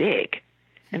too big.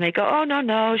 And they go, oh,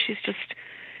 no, she's just,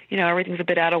 everything's a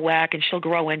bit out of whack and she'll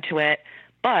grow into it.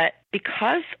 But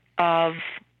because of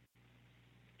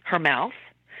her mouth,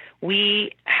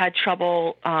 we had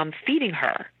trouble feeding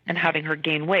her and having her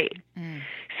gain weight.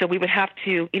 So we would have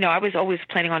to, I was always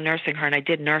planning on nursing her, and I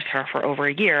did nurse her for over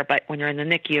a year. But when you're in the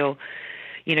NICU,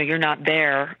 you're not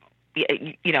there,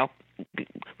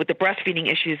 with the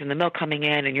breastfeeding issues and the milk coming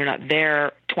in, and you're not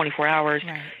there 24 hours.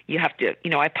 Right. You have to,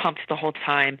 I pumped the whole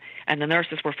time, and the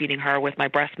nurses were feeding her with my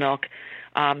breast milk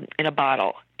in a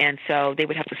bottle. And so they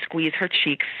would have to squeeze her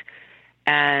cheeks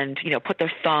and, put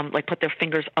their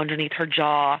fingers underneath her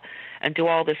jaw and do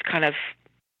all this kind of,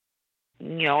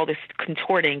 all this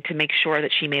contorting to make sure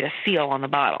that she made a seal on the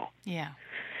bottle. Yeah.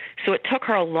 So it took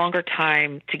her a longer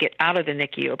time to get out of the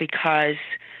NICU because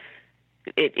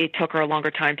it took her a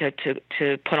longer time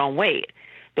to put on weight.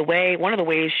 One of the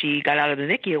ways she got out of the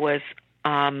NICU was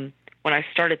when I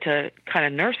started to kind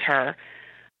of nurse her,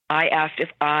 I asked if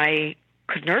I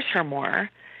could nurse her more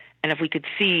and if we could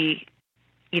see,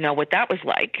 what that was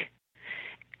like.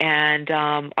 And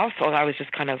also I was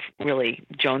just kind of really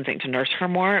jonesing to nurse her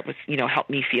more. It was, helped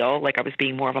me feel like I was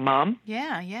being more of a mom.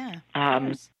 Yeah.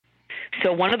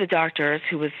 So one of the doctors,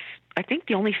 who was, I think,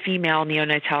 the only female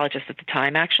neonatologist at the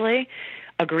time, actually,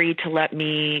 agreed to let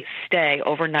me stay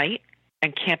overnight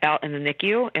and camp out in the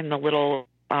NICU in the little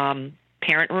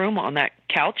parent room on that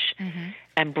couch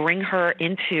and bring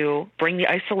the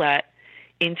isolette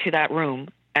into that room.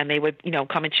 And they would,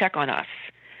 come and check on us.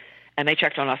 And they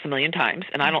checked on us a million times.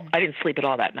 And I didn't sleep at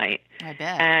all that night. I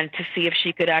bet. And to see if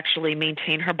she could actually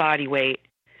maintain her body weight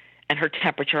and her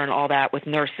temperature and all that with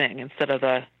nursing instead of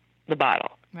the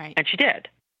bottle. Right. And she did.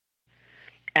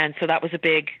 And so that was a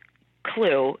big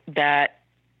clue that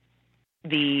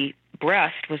the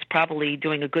breast was probably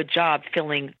doing a good job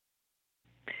filling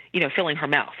her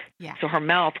mouth. Yeah. So her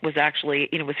mouth was actually,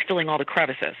 was filling all the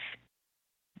crevices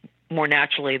more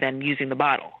naturally than using the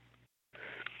bottle.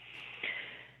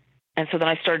 And so then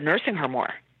I started nursing her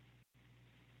more.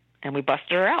 And we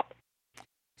busted her out.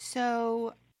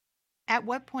 So at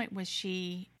what point was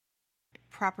she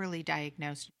properly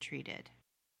diagnosed and treated?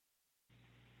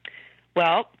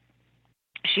 Well,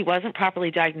 she wasn't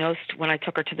properly diagnosed when I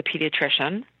took her to the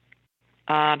pediatrician.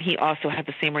 He also had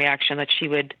the same reaction, that she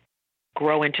would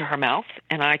grow into her mouth.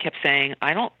 And I kept saying,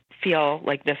 I don't feel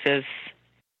like this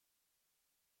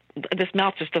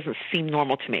mouth just doesn't seem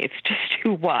normal to me. It's just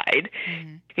too wide.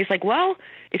 He's like, well,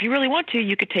 if you really want to,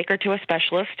 you could take her to a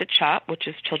specialist at CHOP, which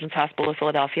is Children's Hospital of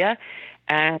Philadelphia,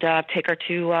 and take her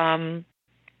to,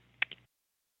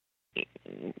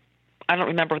 I don't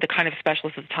remember the kind of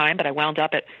specialist at the time, but I wound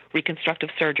up at reconstructive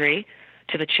surgery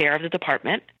to the chair of the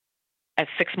department at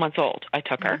 6 months old. I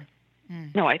took her.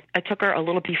 No, I took her a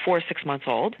little before 6 months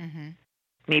old.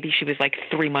 Maybe she was like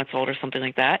 3 months old or something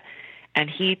like that. And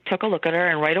he took a look at her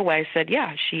and right away said,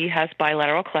 yeah, she has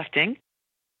bilateral clefting,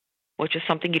 which is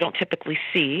something you don't typically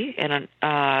see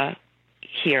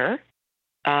here.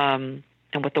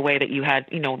 and with the way that you had,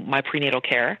 my prenatal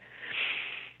care,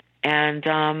 and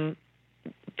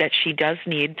that she does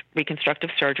need reconstructive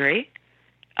surgery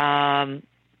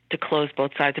to close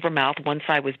both sides of her mouth. One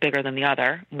side was bigger than the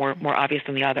other, more obvious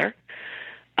than the other.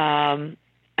 And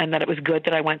that it was good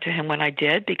that I went to him when I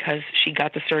did, because she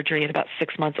got the surgery at about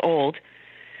 6 months old.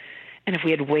 And if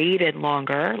we had waited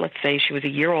longer, let's say she was a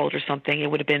year old or something, it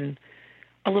would have been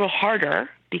a little harder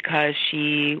because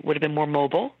she would have been more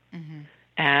mobile. Mm-hmm.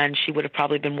 And she would have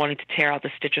probably been wanting to tear out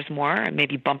the stitches more and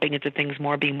maybe bumping into things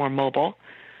more, being more mobile.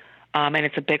 And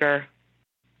it's a bigger,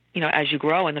 as you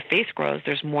grow and the face grows,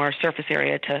 there's more surface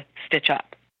area to stitch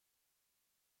up.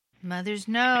 Mothers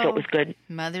know. So it was good.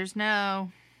 Mothers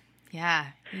know.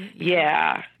 Yeah.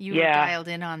 You were Yeah. dialed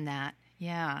in on that.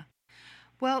 Yeah.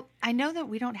 Well, I know that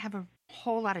we don't have a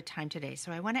whole lot of time today,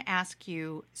 so I want to ask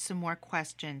you some more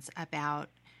questions about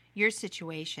your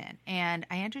situation. And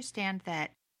I understand that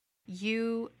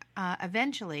you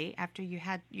eventually, after you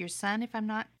had your son, if I'm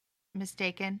not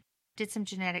mistaken, did some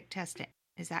genetic testing.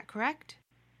 Is that correct?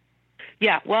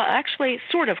 Yeah, well, actually,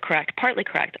 sort of correct, partly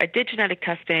correct. I did genetic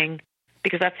testing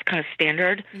because that's kind of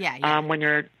standard. Yeah. When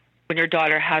your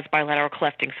daughter has bilateral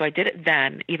clefting. So I did it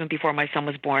then, even before my son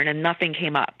was born, and nothing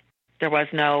came up. There was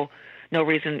no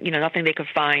reason, nothing they could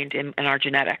find in our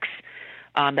genetics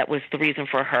that was the reason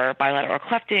for her bilateral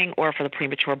clefting or for the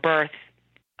premature birth,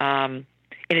 in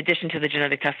addition to the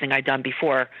genetic testing I'd done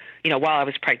before, while I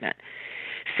was pregnant.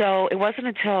 So it wasn't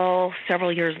until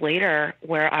several years later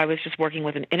where I was just working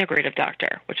with an integrative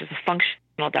doctor, which is a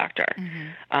functional doctor,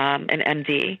 an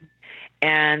MD,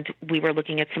 and we were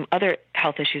looking at some other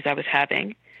health issues I was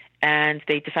having, and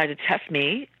they decided to test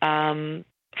me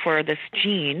for this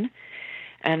gene.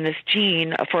 And this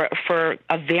gene, for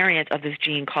a variant of this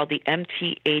gene called the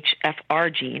MTHFR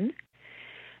gene,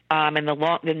 and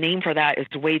the name for that is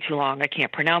way too long. I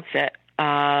can't pronounce it.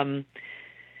 And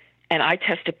I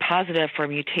tested positive for a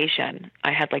mutation.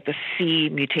 I had like the C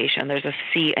mutation. There's a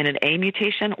C and an A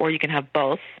mutation, or you can have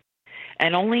both.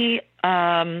 And only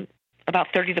about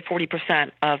 30 to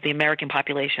 40% of the American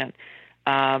population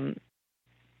has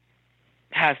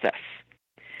this.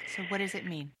 So what does it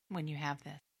mean when you have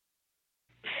this?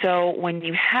 So when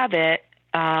you have it,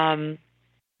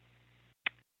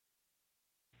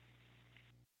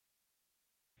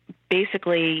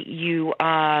 basically you,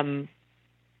 I'm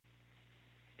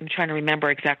trying to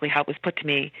remember exactly how it was put to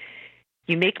me.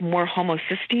 You make more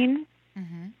homocysteine.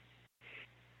 Mm-hmm.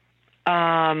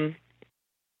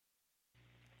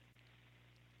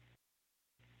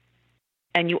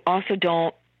 And you also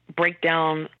don't break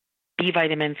down B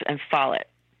vitamins and folate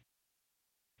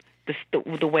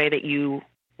the way that you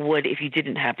would if you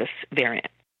didn't have this variant.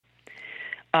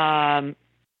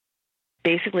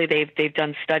 Basically, they've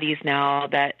done studies now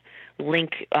that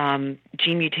link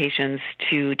gene mutations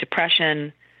to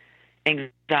depression,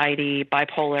 anxiety,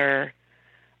 bipolar,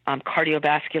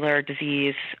 cardiovascular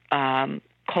disease,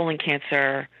 colon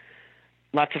cancer,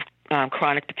 lots of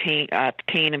chronic pain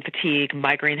and fatigue,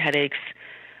 migraine headaches,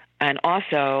 and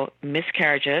also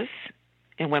miscarriages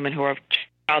in women who are of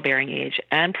childbearing age,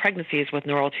 and pregnancies with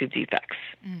neural tube defects,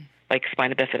 like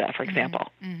spina bifida, for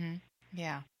example. Mm-hmm.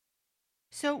 Yeah.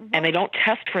 So, and they don't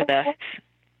test for this.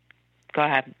 Go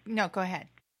ahead. No, go ahead.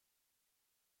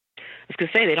 I was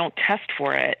going to say they don't test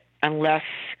for it unless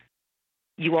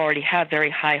you already have very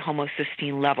high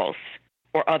homocysteine levels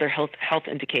or other health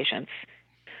indications.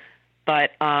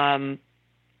 But the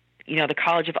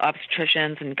College of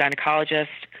Obstetricians and Gynecologists,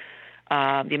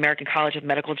 the American College of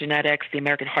Medical Genetics, the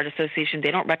American Heart Association,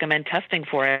 they don't recommend testing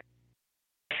for it.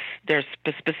 There's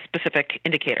specific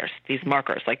indicators, these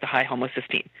markers, like the high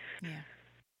homocysteine. Yeah.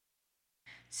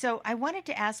 So I wanted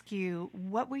to ask you,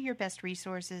 what were your best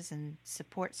resources and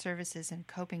support services and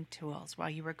coping tools while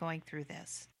you were going through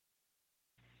this?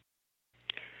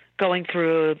 Going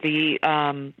through the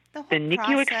NICU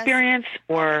process, experience,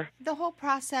 or the whole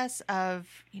process of,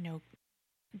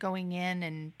 going in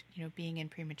and, being in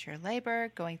premature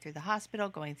labor, going through the hospital,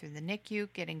 going through the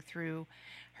NICU, getting through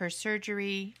her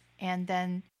surgery, and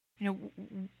then,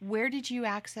 where did you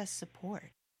access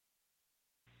support?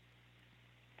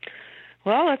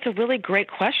 Well, that's a really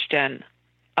great question.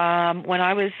 When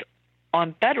I was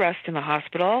on bed rest in the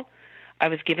hospital, I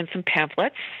was given some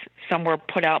pamphlets. Some were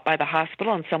put out by the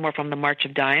hospital and some were from the March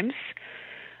of Dimes.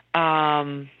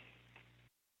 And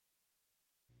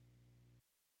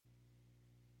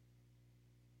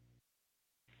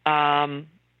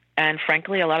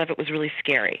frankly, a lot of it was really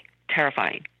scary,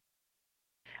 terrifying.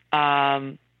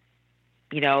 The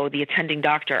attending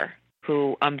doctor,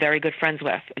 who I'm very good friends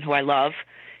with and who I love,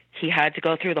 he had to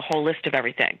go through the whole list of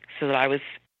everything so that I was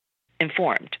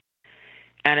informed.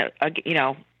 And,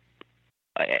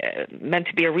 meant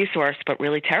to be a resource, but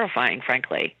really terrifying,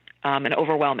 frankly, and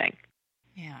overwhelming.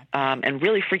 Yeah. And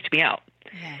really freaked me out.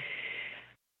 Yeah.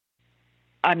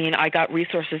 I mean, I got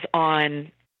resources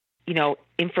on,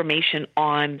 information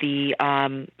on the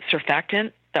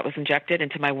surfactant that was injected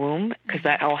into my womb, because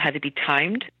that all had to be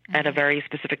timed at a very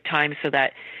specific time so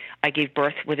that I gave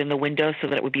birth within the window so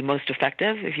that it would be most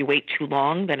effective. If you wait too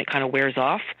long, then it kind of wears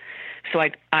off. So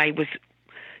I was,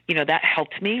 that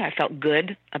helped me. I felt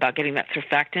good about getting that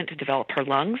surfactant to develop her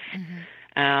lungs.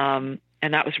 And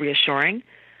that was reassuring.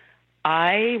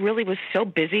 I really was so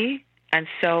busy and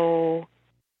so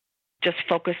just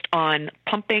focused on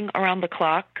pumping around the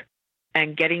clock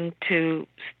and getting to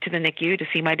the NICU to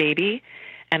see my baby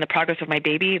and the progress of my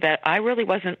baby that I really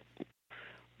wasn't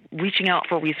reaching out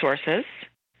for resources.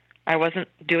 I wasn't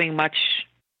doing much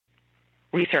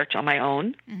research on my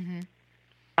own.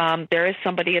 There is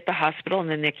somebody at the hospital in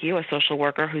the NICU, a social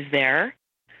worker who's there,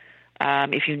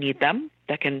 if you need them,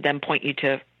 that can then point you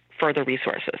to further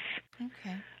resources.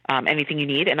 Okay. Anything you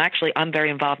need. And actually, I'm very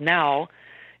involved now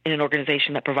in an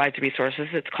organization that provides resources.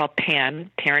 It's called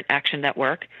PAN, Parent Action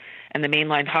Network. And the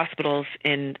mainline hospitals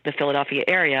in the Philadelphia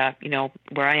area,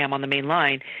 where I am on the main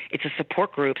line, it's a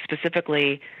support group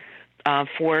specifically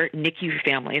for NICU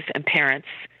families and parents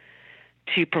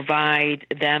to provide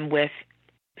them with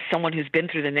someone who's been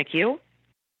through the NICU.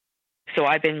 So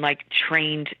I've been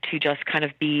trained to just kind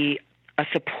of be a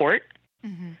support,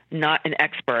 not an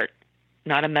expert,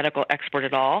 not a medical expert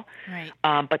at all, right.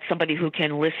 But somebody who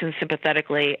can listen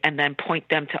sympathetically and then point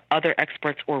them to other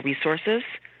experts or resources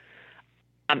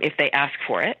if they ask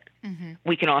for it.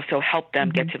 We can also help them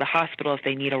get to the hospital if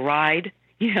they need a ride,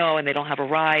 and they don't have a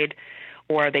ride,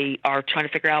 or they are trying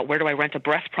to figure out where do I rent a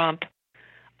breast pump,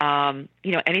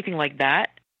 anything like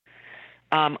that.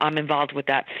 I'm involved with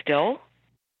that still,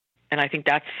 and I think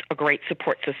that's a great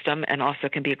support system and also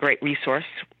can be a great resource.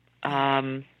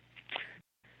 And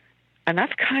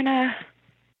that's kind of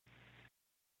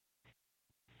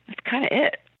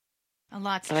it. A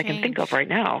lot's that changed. I can think of right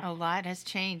now. A lot has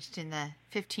changed in the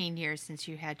 15 years since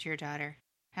you had your daughter,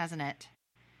 hasn't it?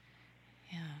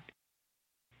 Yeah.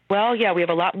 Well, yeah, we have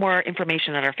a lot more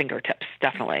information at our fingertips,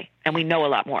 definitely, and we know a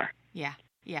lot more. Yeah,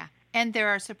 yeah. And there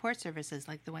are support services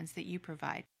like the ones that you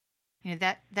provide.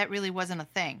 That really wasn't a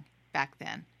thing back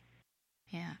then.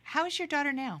 Yeah. How is your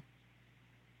daughter now?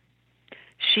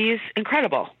 She's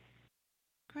incredible.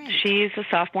 Great. She's a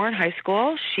sophomore in high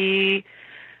school. She,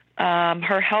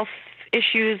 her health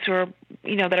issues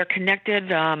that are connected,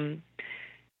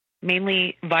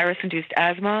 mainly virus-induced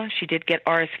asthma. She did get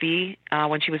RSV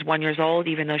when she was 1 year old,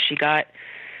 even though she got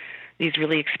these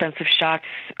really expensive shots,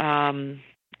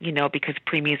 because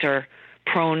preemies are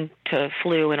prone to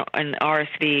flu and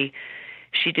RSV.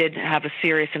 She did have a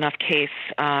serious enough case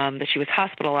that she was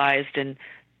hospitalized, and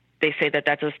they say that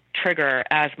does trigger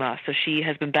asthma. So she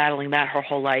has been battling that her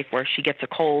whole life, where she gets a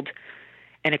cold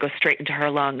and it goes straight into her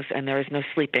lungs and there is no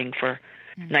sleeping for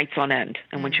nights on end.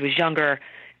 And when she was younger,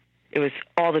 it was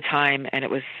all the time, and it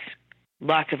was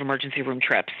lots of emergency room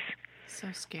trips.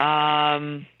 So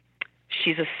scary.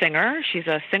 She's a singer. She's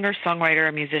a singer, songwriter,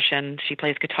 a musician. She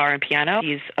plays guitar and piano.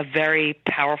 She's a very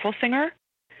powerful singer.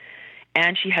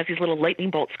 And she has these little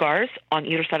lightning bolt scars on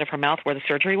either side of her mouth where the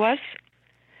surgery was.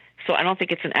 So I don't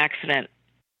think it's an accident.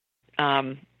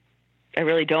 I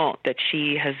really don't, that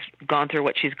she has gone through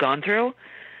what she's gone through.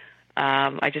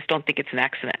 I just don't think it's an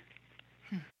accident.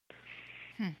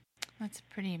 That's a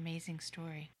pretty amazing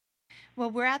story.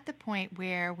 Well, we're at the point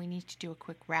where we need to do a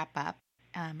quick wrap up.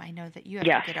 I know that you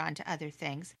have to get on to other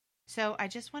things. So I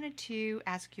just wanted to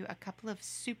ask you a couple of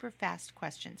super fast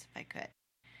questions, if I could.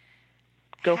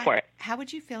 Go for it. How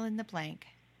would you fill in the blank?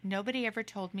 Nobody ever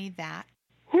told me that.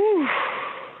 Whew.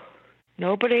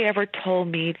 Nobody ever told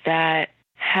me that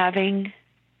having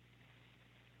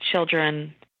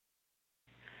children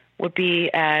would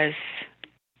be as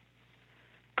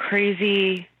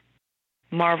crazy,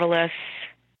 marvelous,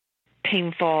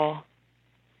 painful,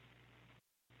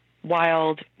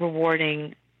 wild,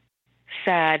 rewarding,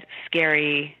 sad,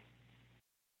 scary,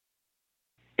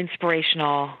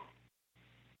 inspirational,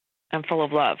 and full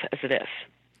of love as it is.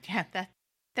 Yeah,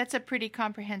 that's a pretty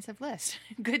comprehensive list.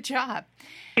 Good job.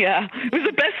 Yeah, it was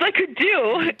the best I could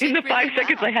do in the 5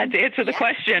 seconds I had to answer the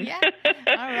question. Yeah.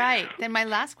 All right. Then my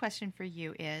last question for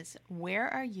you is, where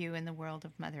are you in the world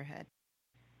of motherhood?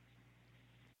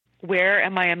 Where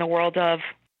am I in the world of?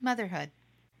 Motherhood.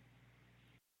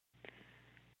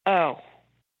 Oh.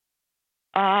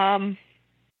 I'm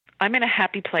in a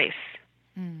happy place.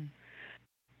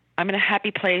 I'm in a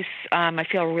happy place. I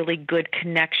feel a really good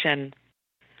connection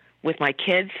with my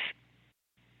kids,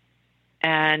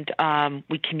 and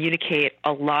we communicate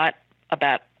a lot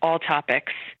about all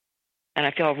topics. And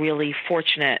I feel really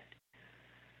fortunate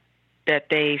that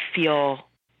they feel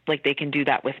like they can do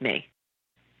that with me.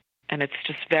 And it's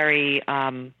just very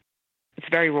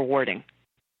rewarding.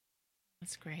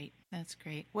 That's great. That's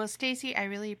great. Well, Stacy, I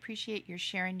really appreciate your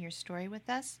sharing your story with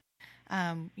us.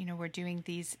 We're doing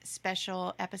these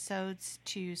special episodes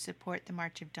to support the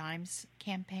March of Dimes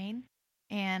campaign,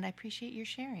 and I appreciate your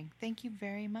sharing. Thank you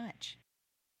very much.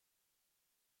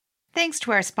 Thanks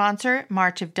to our sponsor,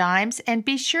 March of Dimes, and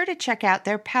be sure to check out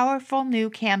their powerful new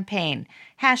campaign,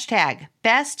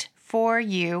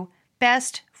 #BestForYou,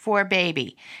 Best for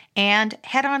Baby, and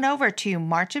head on over to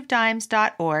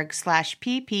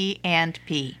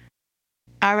marchofdimes.org/pp&p.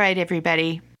 All right,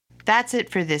 everybody, that's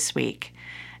it for this week.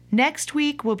 Next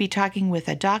week, we'll be talking with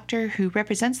a doctor who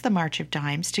represents the March of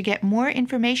Dimes to get more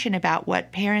information about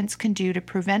what parents can do to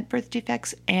prevent birth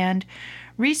defects and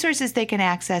resources they can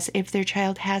access if their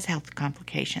child has health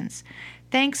complications.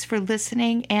 Thanks for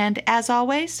listening, and as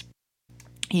always,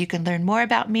 you can learn more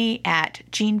about me at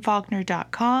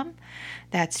jeannefaulkner.com.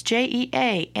 That's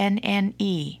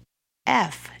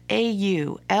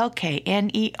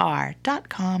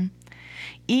JeanneFaulkner.com.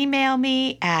 Email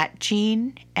me at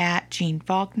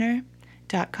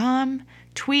jeanne@jeannefaulkner.com.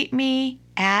 Tweet me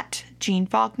at Jeanne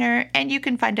Faulkner, and you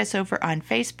can find us over on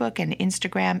Facebook and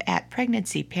Instagram at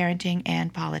Pregnancy, Parenting,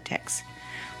 and Politics.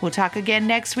 We'll talk again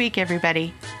next week,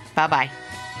 everybody. Bye-bye.